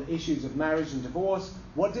on the issues of marriage and divorce,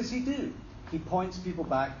 what does he do? He points people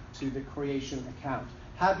back to the creation account.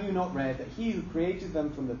 Have you not read that he who created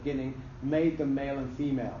them from the beginning made them male and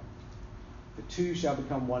female? The two shall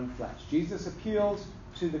become one flesh. Jesus appeals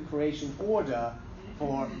to the creation order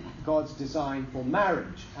for God's design for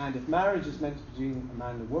marriage. And if marriage is meant between a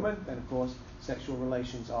man and a woman, then of course sexual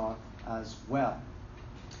relations are as well.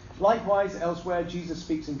 Likewise, elsewhere, Jesus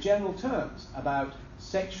speaks in general terms about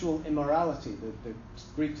sexual immorality. The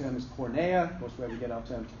Greek term is porneia, of course, where we get our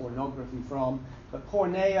term pornography from. But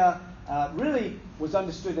porneia really was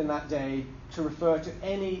understood in that day to refer to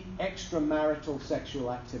any extramarital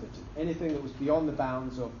sexual activity, anything that was beyond the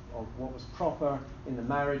bounds of what was proper in the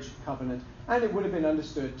marriage covenant, and it would have been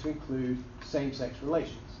understood to include same-sex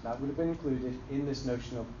relations. That would have been included in this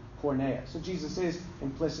notion of porneia. So Jesus is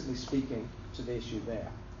implicitly speaking to the issue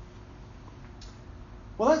there.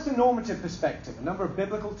 Well, that's the normative perspective, a number of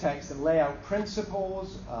biblical texts that lay out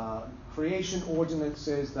principles, creation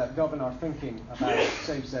ordinances that govern our thinking about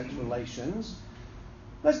same-sex relations.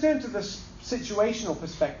 Let's turn to the situational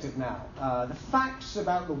perspective now. The facts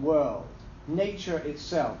about the world, nature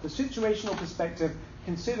itself. The situational perspective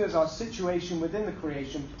considers our situation within the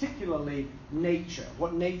creation, particularly nature,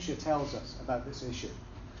 what nature tells us about this issue.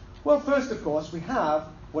 Well, first, of course, we have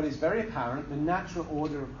what is very apparent, the natural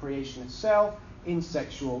order of creation itself in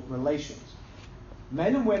sexual relations.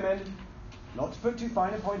 Men and women, not to put too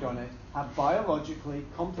fine a point on it, have biologically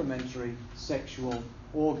complementary sexual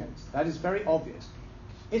organs. That is very obvious.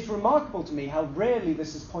 It's remarkable to me how rarely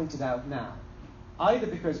this is pointed out now, either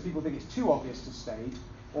because people think it's too obvious to state,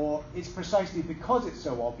 or it's precisely because it's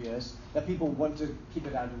so obvious that people want to keep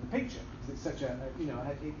it out of the picture, because it's such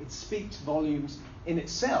it speaks volumes in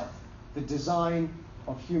itself, the design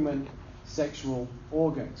of human sexual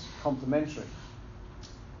organs, complementary.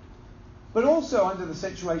 But also, under the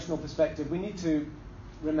situational perspective, we need to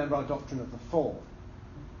remember our doctrine of the fall.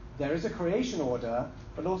 There is a creation order,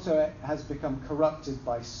 but also it has become corrupted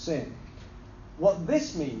by sin. What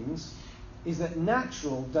this means is that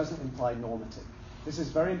natural doesn't imply normative. This is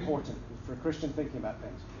very important for a Christian thinking about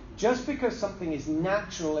things. Just because something is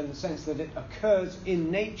natural in the sense that it occurs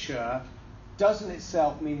in nature doesn't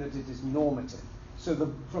itself mean that it is normative.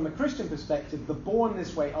 So from a Christian perspective, the born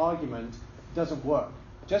this way argument doesn't work.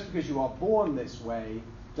 Just because you are born this way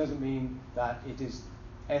doesn't mean that it is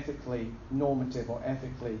ethically normative or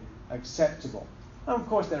ethically acceptable. And of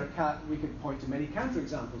course, we could point to many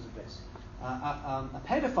counterexamples of this. A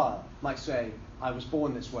pedophile might say, I was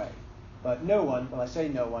born this way. But no one, well, I say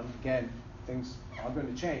no one, again, things are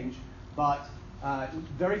going to change, but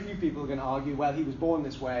very few people are going to argue, well, he was born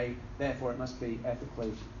this way, therefore it must be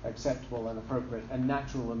ethically acceptable and appropriate and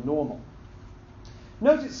natural and normal.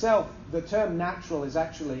 Note itself, the term natural is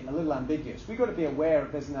actually a little ambiguous. We've got to be aware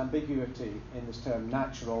there's an ambiguity in this term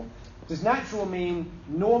natural. Does natural mean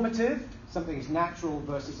normative? Something is natural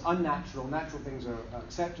versus unnatural. Natural things are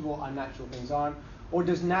acceptable, unnatural things aren't. Or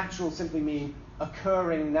does natural simply mean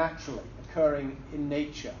occurring naturally, occurring in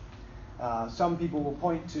nature? Some people will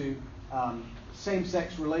point to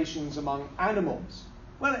same-sex relations among animals.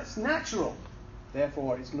 Well, it's natural,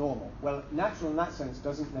 therefore it's normal. Well, natural in that sense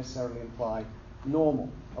doesn't necessarily imply normal.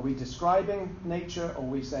 Are we describing nature, or are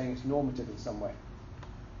we saying it's normative in some way?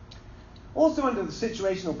 Also, under the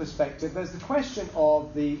situational perspective, there's the question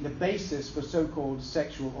of the basis for so-called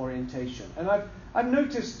sexual orientation. And I've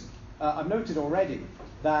noted already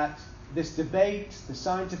that this debate, the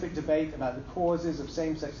scientific debate about the causes of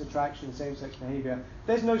same-sex attraction and same-sex behavior,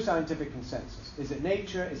 there's no scientific consensus. Is it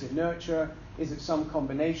nature? Is it nurture? Is it some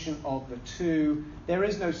combination of the two? There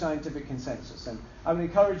is no scientific consensus. And I would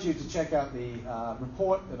encourage you to check out the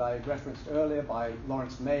report that I referenced earlier by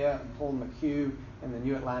Lawrence Mayer and Paul McHugh in the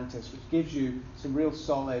New Atlantis, which gives you some real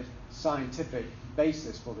solid scientific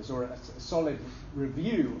basis for this, or a solid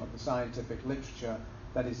review of the scientific literature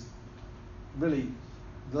that is really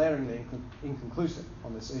glaringly inconclusive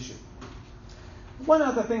on this issue. One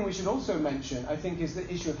other thing we should also mention, I think, is the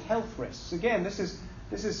issue of health risks. Again, this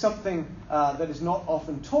is something that is not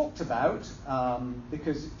often talked about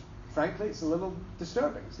because, frankly, it's a little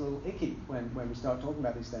disturbing. It's a little icky when we start talking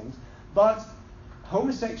about these things. But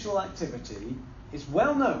homosexual activity is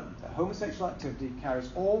well known that homosexual activity carries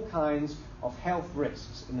all kinds of health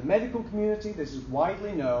risks. In the medical community, this is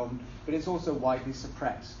widely known, but it's also widely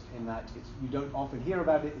suppressed in that you don't often hear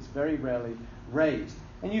about it. It's very rarely raised.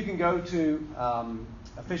 And you can go to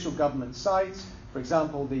official government sites. For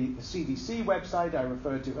example, the CDC website I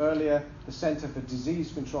referred to earlier, the Center for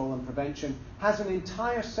Disease Control and Prevention, has an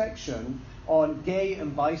entire section on gay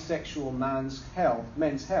and bisexual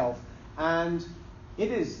men's health, and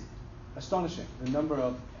it is astonishing the number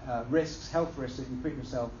of health risks that you put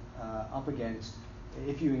yourself up against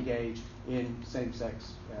if you engage in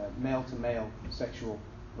same-sex, male-to-male sexual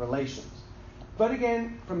relations. But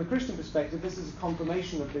again, from a Christian perspective, this is a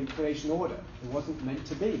confirmation of the creation order. It wasn't meant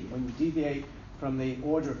to be. When you deviate from the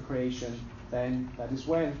order of creation, then that is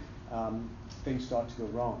when things start to go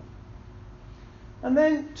wrong. And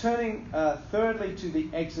then turning thirdly to the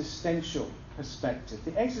existential perspective.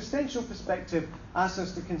 The existential perspective asks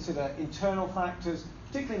us to consider internal factors,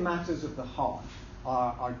 particularly matters of the heart,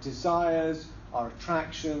 our desires, our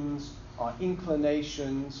attractions, our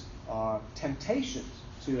inclinations, our temptations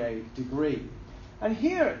to a degree. And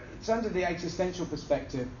here, it's under the existential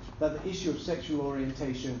perspective that the issue of sexual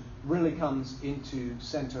orientation really comes into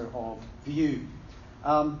center of view.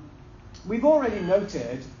 We've already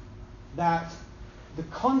noted that the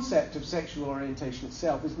concept of sexual orientation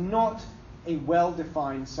itself is not a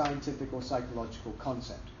well-defined scientific or psychological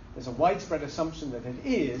concept. There's a widespread assumption that it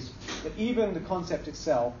is, but even the concept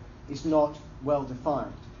itself is not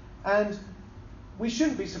well-defined. And we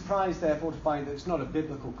shouldn't be surprised, therefore, to find that it's not a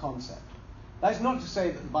biblical concept. That's not to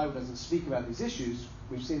say that the Bible doesn't speak about these issues.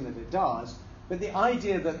 We've seen that it does. But the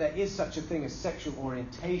idea that there is such a thing as sexual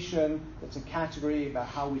orientation, that's a category about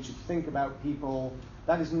how we should think about people,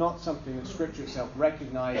 that is not something that Scripture itself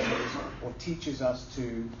recognizes or teaches us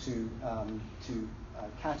to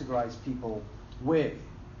categorize people with.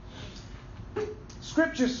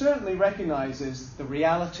 Scripture certainly recognizes the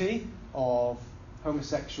reality of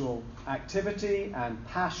homosexual activity and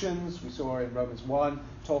passions. We saw in Romans 1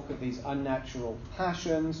 talk of these unnatural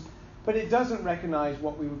passions. but it doesn't recognize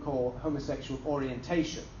what we would call homosexual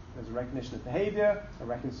orientation. There's a recognition of behavior, a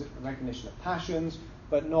recognition of passions,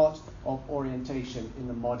 but not of orientation in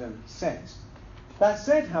the modern sense. That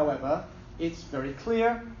said, however, it's very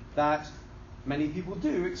clear that many people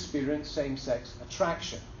do experience same-sex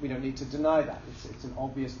attraction. We don't need to deny that. It's an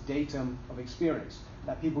obvious datum of experience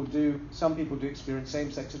that some people do experience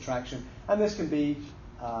same-sex attraction, and this can be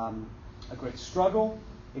a great struggle.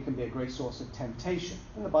 It can be a great source of temptation.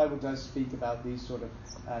 And the Bible does speak about these sort of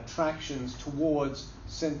attractions towards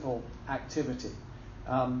sinful activity.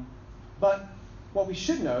 But what we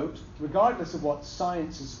should note, regardless of what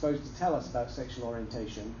science is supposed to tell us about sexual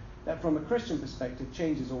orientation, that from a Christian perspective,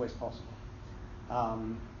 change is always possible.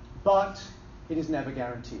 But it is never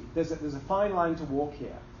guaranteed. There's a fine line to walk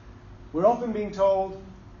here. We're often being told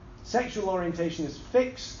sexual orientation is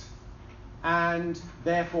fixed, and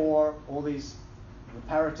therefore all these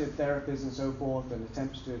reparative therapies and so forth and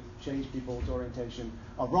attempts to change people's orientation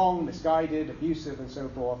are wrong, misguided, abusive, and so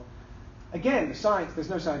forth. Again, there's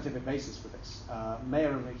no scientific basis for this.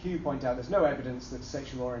 Mayer and McHugh point out there's no evidence that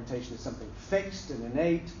sexual orientation is something fixed and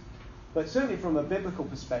innate, but certainly from a biblical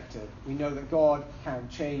perspective, we know that God can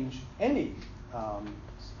change any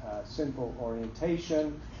sinful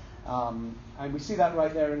orientation, and we see that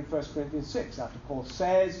right there in 1 Corinthians 6. After Paul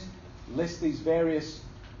lists these various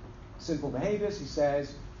sinful behaviors, he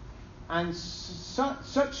says, and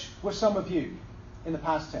such were some of you in the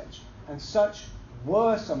past tense, and such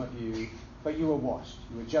were some of you, but you were washed,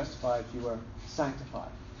 you were justified, you were sanctified.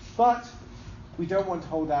 But we don't want to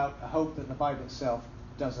hold out a hope that the Bible itself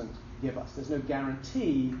doesn't give us. There's no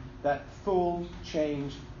guarantee that full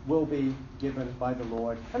change will be given by the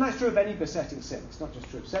Lord. And that's true of any besetting sin. It's not just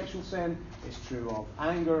true of sexual sin, it's true of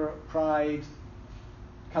anger, pride,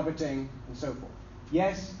 coveting, and so forth.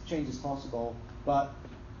 Yes, change is possible, but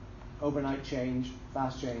overnight change,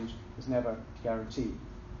 fast change, is never guaranteed.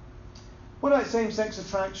 What about same-sex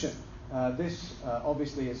attraction? This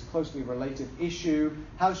obviously is a closely related issue.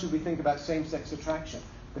 How should we think about same-sex attraction?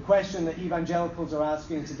 The question that evangelicals are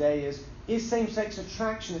asking today is same-sex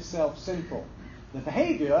attraction itself sinful? The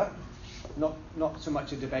behavior, not so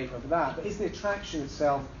much a debate over that, but is the attraction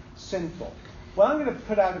itself sinful? Well, I'm going to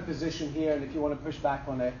put out a position here, and if you want to push back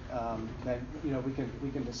on it, then we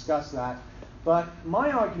can discuss that. But my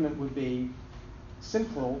argument would be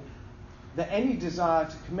simple, that any desire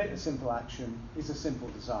to commit a sinful action is a sinful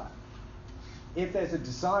desire. If there's a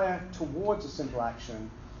desire towards a sinful action,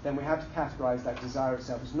 then we have to categorize that desire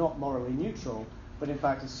itself as not morally neutral, but in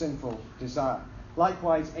fact a sinful desire.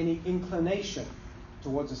 Likewise, any inclination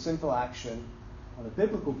towards a sinful action, on a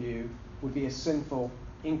biblical view, would be a sinful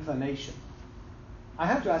inclination. I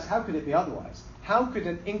have to ask, how could it be otherwise? How could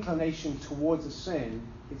an inclination towards a sin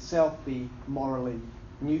itself be morally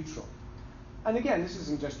neutral? And again, this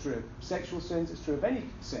isn't just true of sexual sins, it's true of any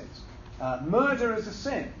sins. Murder as a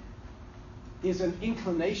sin. Is an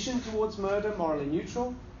inclination towards murder morally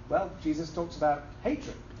neutral? Well, Jesus talks about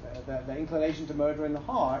hatred, the inclination to murder in the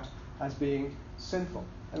heart as being sinful.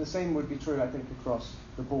 And the same would be true, I think, across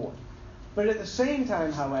the board. But at the same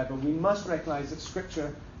time, however, we must recognize that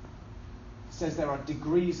Scripture says there are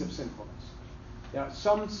degrees of sinfulness. There are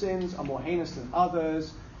some sins are more heinous than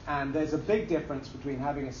others, and there's a big difference between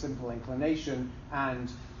having a sinful inclination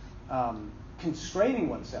and constraining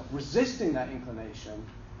oneself, resisting that inclination,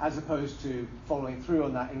 as opposed to following through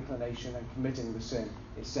on that inclination and committing the sin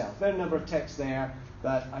itself. There are a number of texts there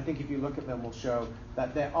that I think if you look at them will show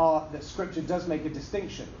that that Scripture does make a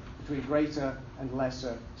distinction between greater and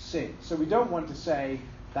lesser sin. So we don't want to say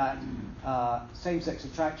that same-sex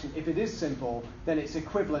attraction, if it is sinful, then it's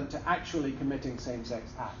equivalent to actually committing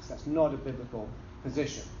same-sex acts. That's not a biblical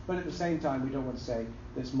position. But at the same time, we don't want to say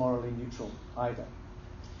that it's morally neutral either.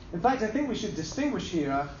 In fact, I think we should distinguish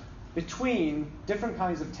here between different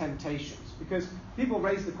kinds of temptations, because people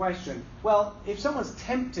raise the question, well, if someone's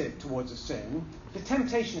tempted towards a sin, the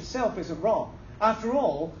temptation itself isn't wrong. After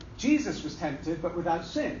all, Jesus was tempted but without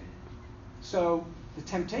sin. So the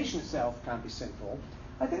temptation itself can't be sinful.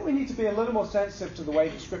 I think we need to be a little more sensitive to the way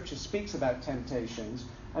that Scripture speaks about temptations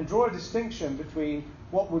and draw a distinction between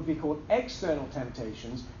what would be called external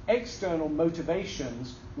temptations, external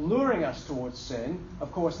motivations luring us towards sin.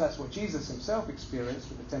 Of course, that's what Jesus himself experienced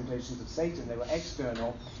with the temptations of Satan. They were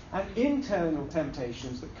external. And internal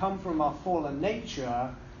temptations that come from our fallen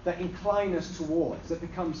nature that incline us towards, that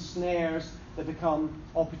become snares, that become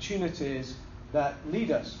opportunities that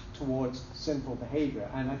lead us towards sinful behavior.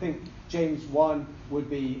 And I think James 1 would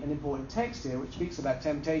be an important text here, which speaks about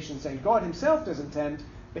temptation, saying God himself doesn't tempt,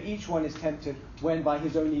 but each one is tempted when by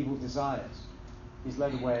his own evil desires he's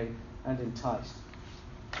led away and enticed.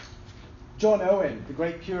 John Owen, the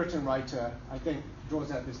great Puritan writer, I think draws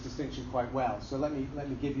out this distinction quite well. So let me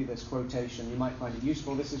give you this quotation. You might find it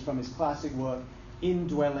useful. This is from his classic work,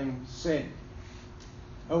 Indwelling Sin.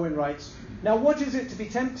 Owen writes, "Now what is it to be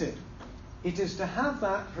tempted? It is to have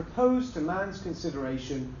that proposed to man's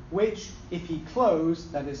consideration, which, if he close,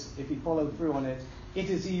 that is, if he follow through on it, it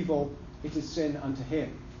is evil, it is sin unto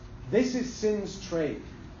him. This is sin's trade.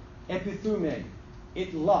 Epithume,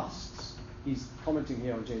 it lusts." He's commenting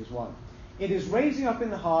here on James 1. "It is raising up in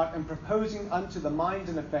the heart and proposing unto the mind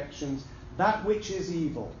and affections that which is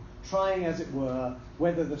evil, trying, as it were,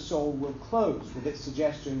 whether the soul will close with its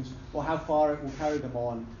suggestions or how far it will carry them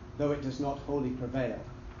on, though it does not wholly prevail."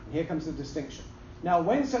 And here comes the distinction. "Now,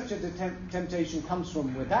 when such a temptation comes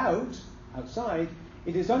from without, outside,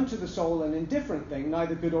 it is unto the soul an indifferent thing,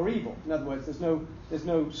 neither good or evil." In other words, there's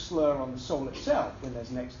no slur on the soul itself when there's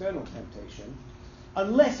an external temptation,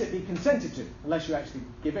 unless it be consented to, unless you actually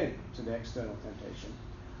give in to the external temptation.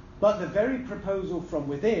 But the very proposal from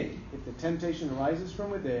within, if the temptation arises from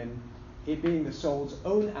within, it being the soul's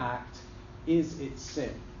own act, is its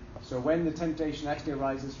sin. So when the temptation actually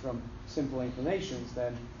arises from simple inclinations,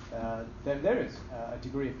 then there is a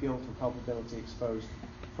degree of guilt or culpability exposed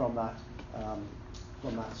from that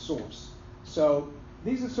source. So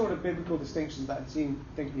these are sort of biblical distinctions that I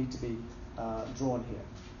think need to be drawn here.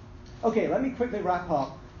 Okay, let me quickly wrap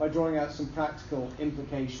up by drawing out some practical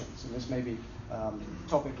implications, and this may be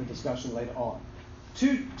topic for discussion later on.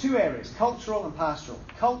 Two areas, cultural and pastoral.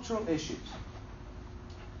 Cultural issues.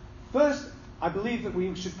 First, I believe that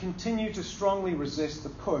we should continue to strongly resist the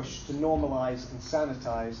push to normalize and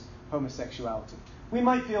sanitize homosexuality. We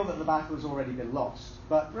might feel that the battle has already been lost,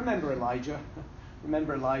 but remember Elijah.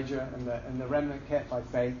 Remember Elijah and the remnant kept by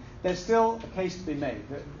faith. There's still a case to be made.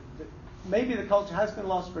 Maybe the culture has been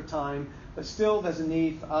lost for a time, but still there's a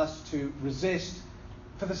need for us to resist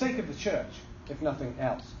for the sake of the church, if nothing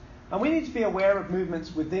else. And we need to be aware of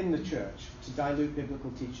movements within the church to dilute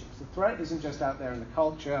biblical teachings. The threat isn't just out there in the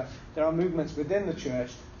culture. There are movements within the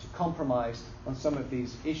church to compromise on some of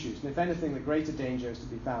these issues. And if anything, the greater danger is to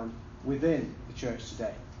be found within the church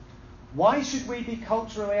today. Why should we be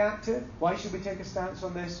culturally active? Why should we take a stance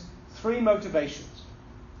on this? 3 motivations: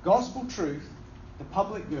 gospel truth, the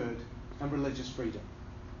public good, and religious freedom.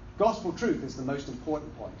 Gospel truth is the most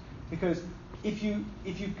important point, because if you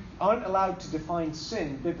aren't allowed to define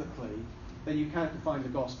sin biblically, then you can't define the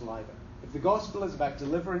gospel either. If the gospel is about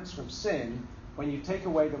deliverance from sin, when you take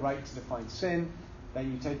away the right to define sin,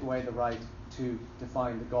 then you take away the right to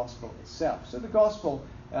define the gospel itself. So the gospel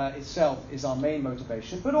itself is our main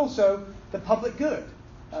motivation, but also the public good.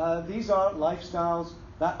 These are lifestyles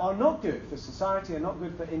that are not good for society, are not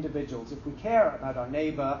good for individuals. If we care about our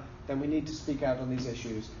neighbor, then we need to speak out on these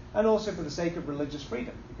issues. And also for the sake of religious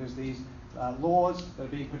freedom, because these laws that are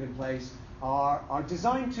being put in place are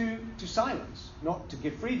designed to silence, not to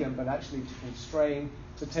give freedom, but actually to constrain,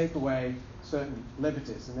 to take away certain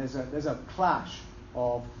liberties. And there's a clash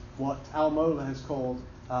of what Al Mohler has called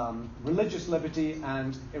religious liberty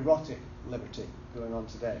and erotic liberty going on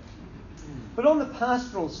today. But on the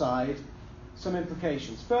pastoral side, some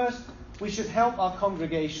implications. First, we should help our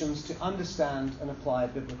congregations to understand and apply a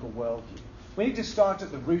biblical worldview. We need to start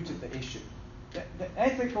at the root of the issue. The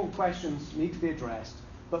ethical questions need to be addressed,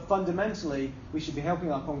 but fundamentally, we should be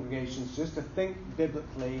helping our congregations just to think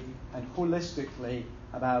biblically and holistically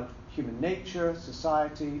about human nature,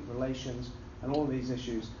 society, relations, and all these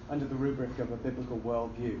issues under the rubric of a biblical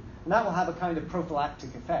worldview. And that will have a kind of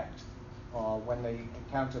prophylactic effect when they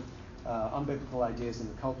encounter unbiblical ideas in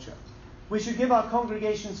the culture. We should give our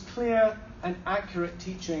congregations clear and accurate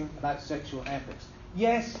teaching about sexual ethics.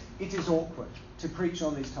 Yes, it is awkward to preach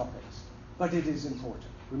on these topics, but it is important.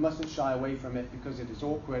 We mustn't shy away from it because it is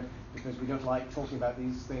awkward, because we don't like talking about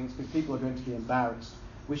these things, because people are going to be embarrassed.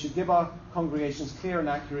 We should give our congregations clear and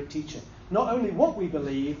accurate teaching. Not only what we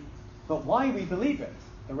believe, but why we believe it,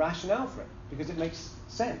 the rationale for it, because it makes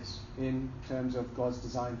sense in terms of God's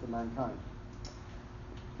design for mankind.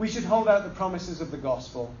 We should hold out the promises of the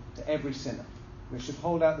gospel to every sinner. We should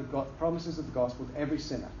hold out the promises of the gospel to every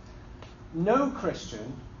sinner. No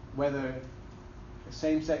Christian, whether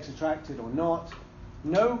same-sex attracted or not,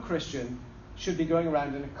 no Christian should be going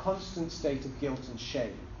around in a constant state of guilt and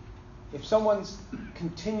shame. If someone's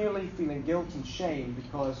continually feeling guilt and shame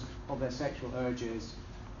because of their sexual urges,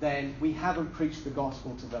 then we haven't preached the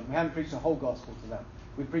gospel to them. We haven't preached the whole gospel to them.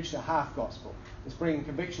 We preached a half gospel. It's bringing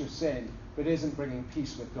conviction of sin, but it isn't bringing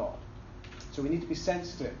peace with God. So we need to be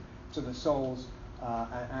sensitive to the souls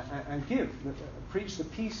and preach the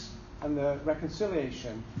peace and the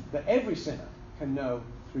reconciliation that every sinner can know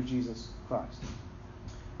through Jesus Christ.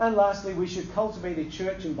 And lastly, we should cultivate a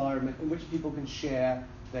church environment in which people can share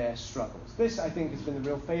their struggles. This, I think, has been the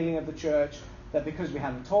real failing of the church, that because we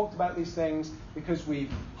haven't talked about these things, because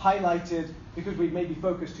we've highlighted, because we've maybe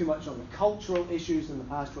focused too much on the cultural issues and the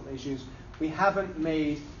pastoral issues, we haven't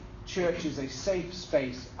made churches a safe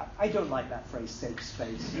space. I don't like that phrase, safe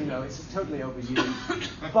space. It's totally overused.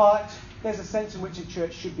 But there's a sense in which a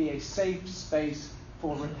church should be a safe space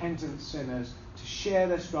for repentant sinners to share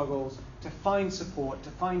their struggles, to find support, to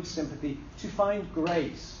find sympathy, to find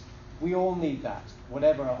grace. We all need that.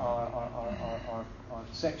 Whatever our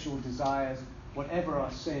sexual desires, whatever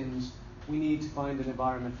our sins, we need to find an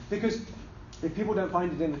environment. Because if people don't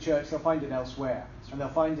find it in the church, they'll find it elsewhere. And they'll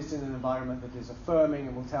find it in an environment that is affirming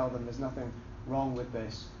and will tell them there's nothing wrong with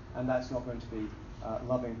this, and that's not going to be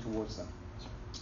loving towards them.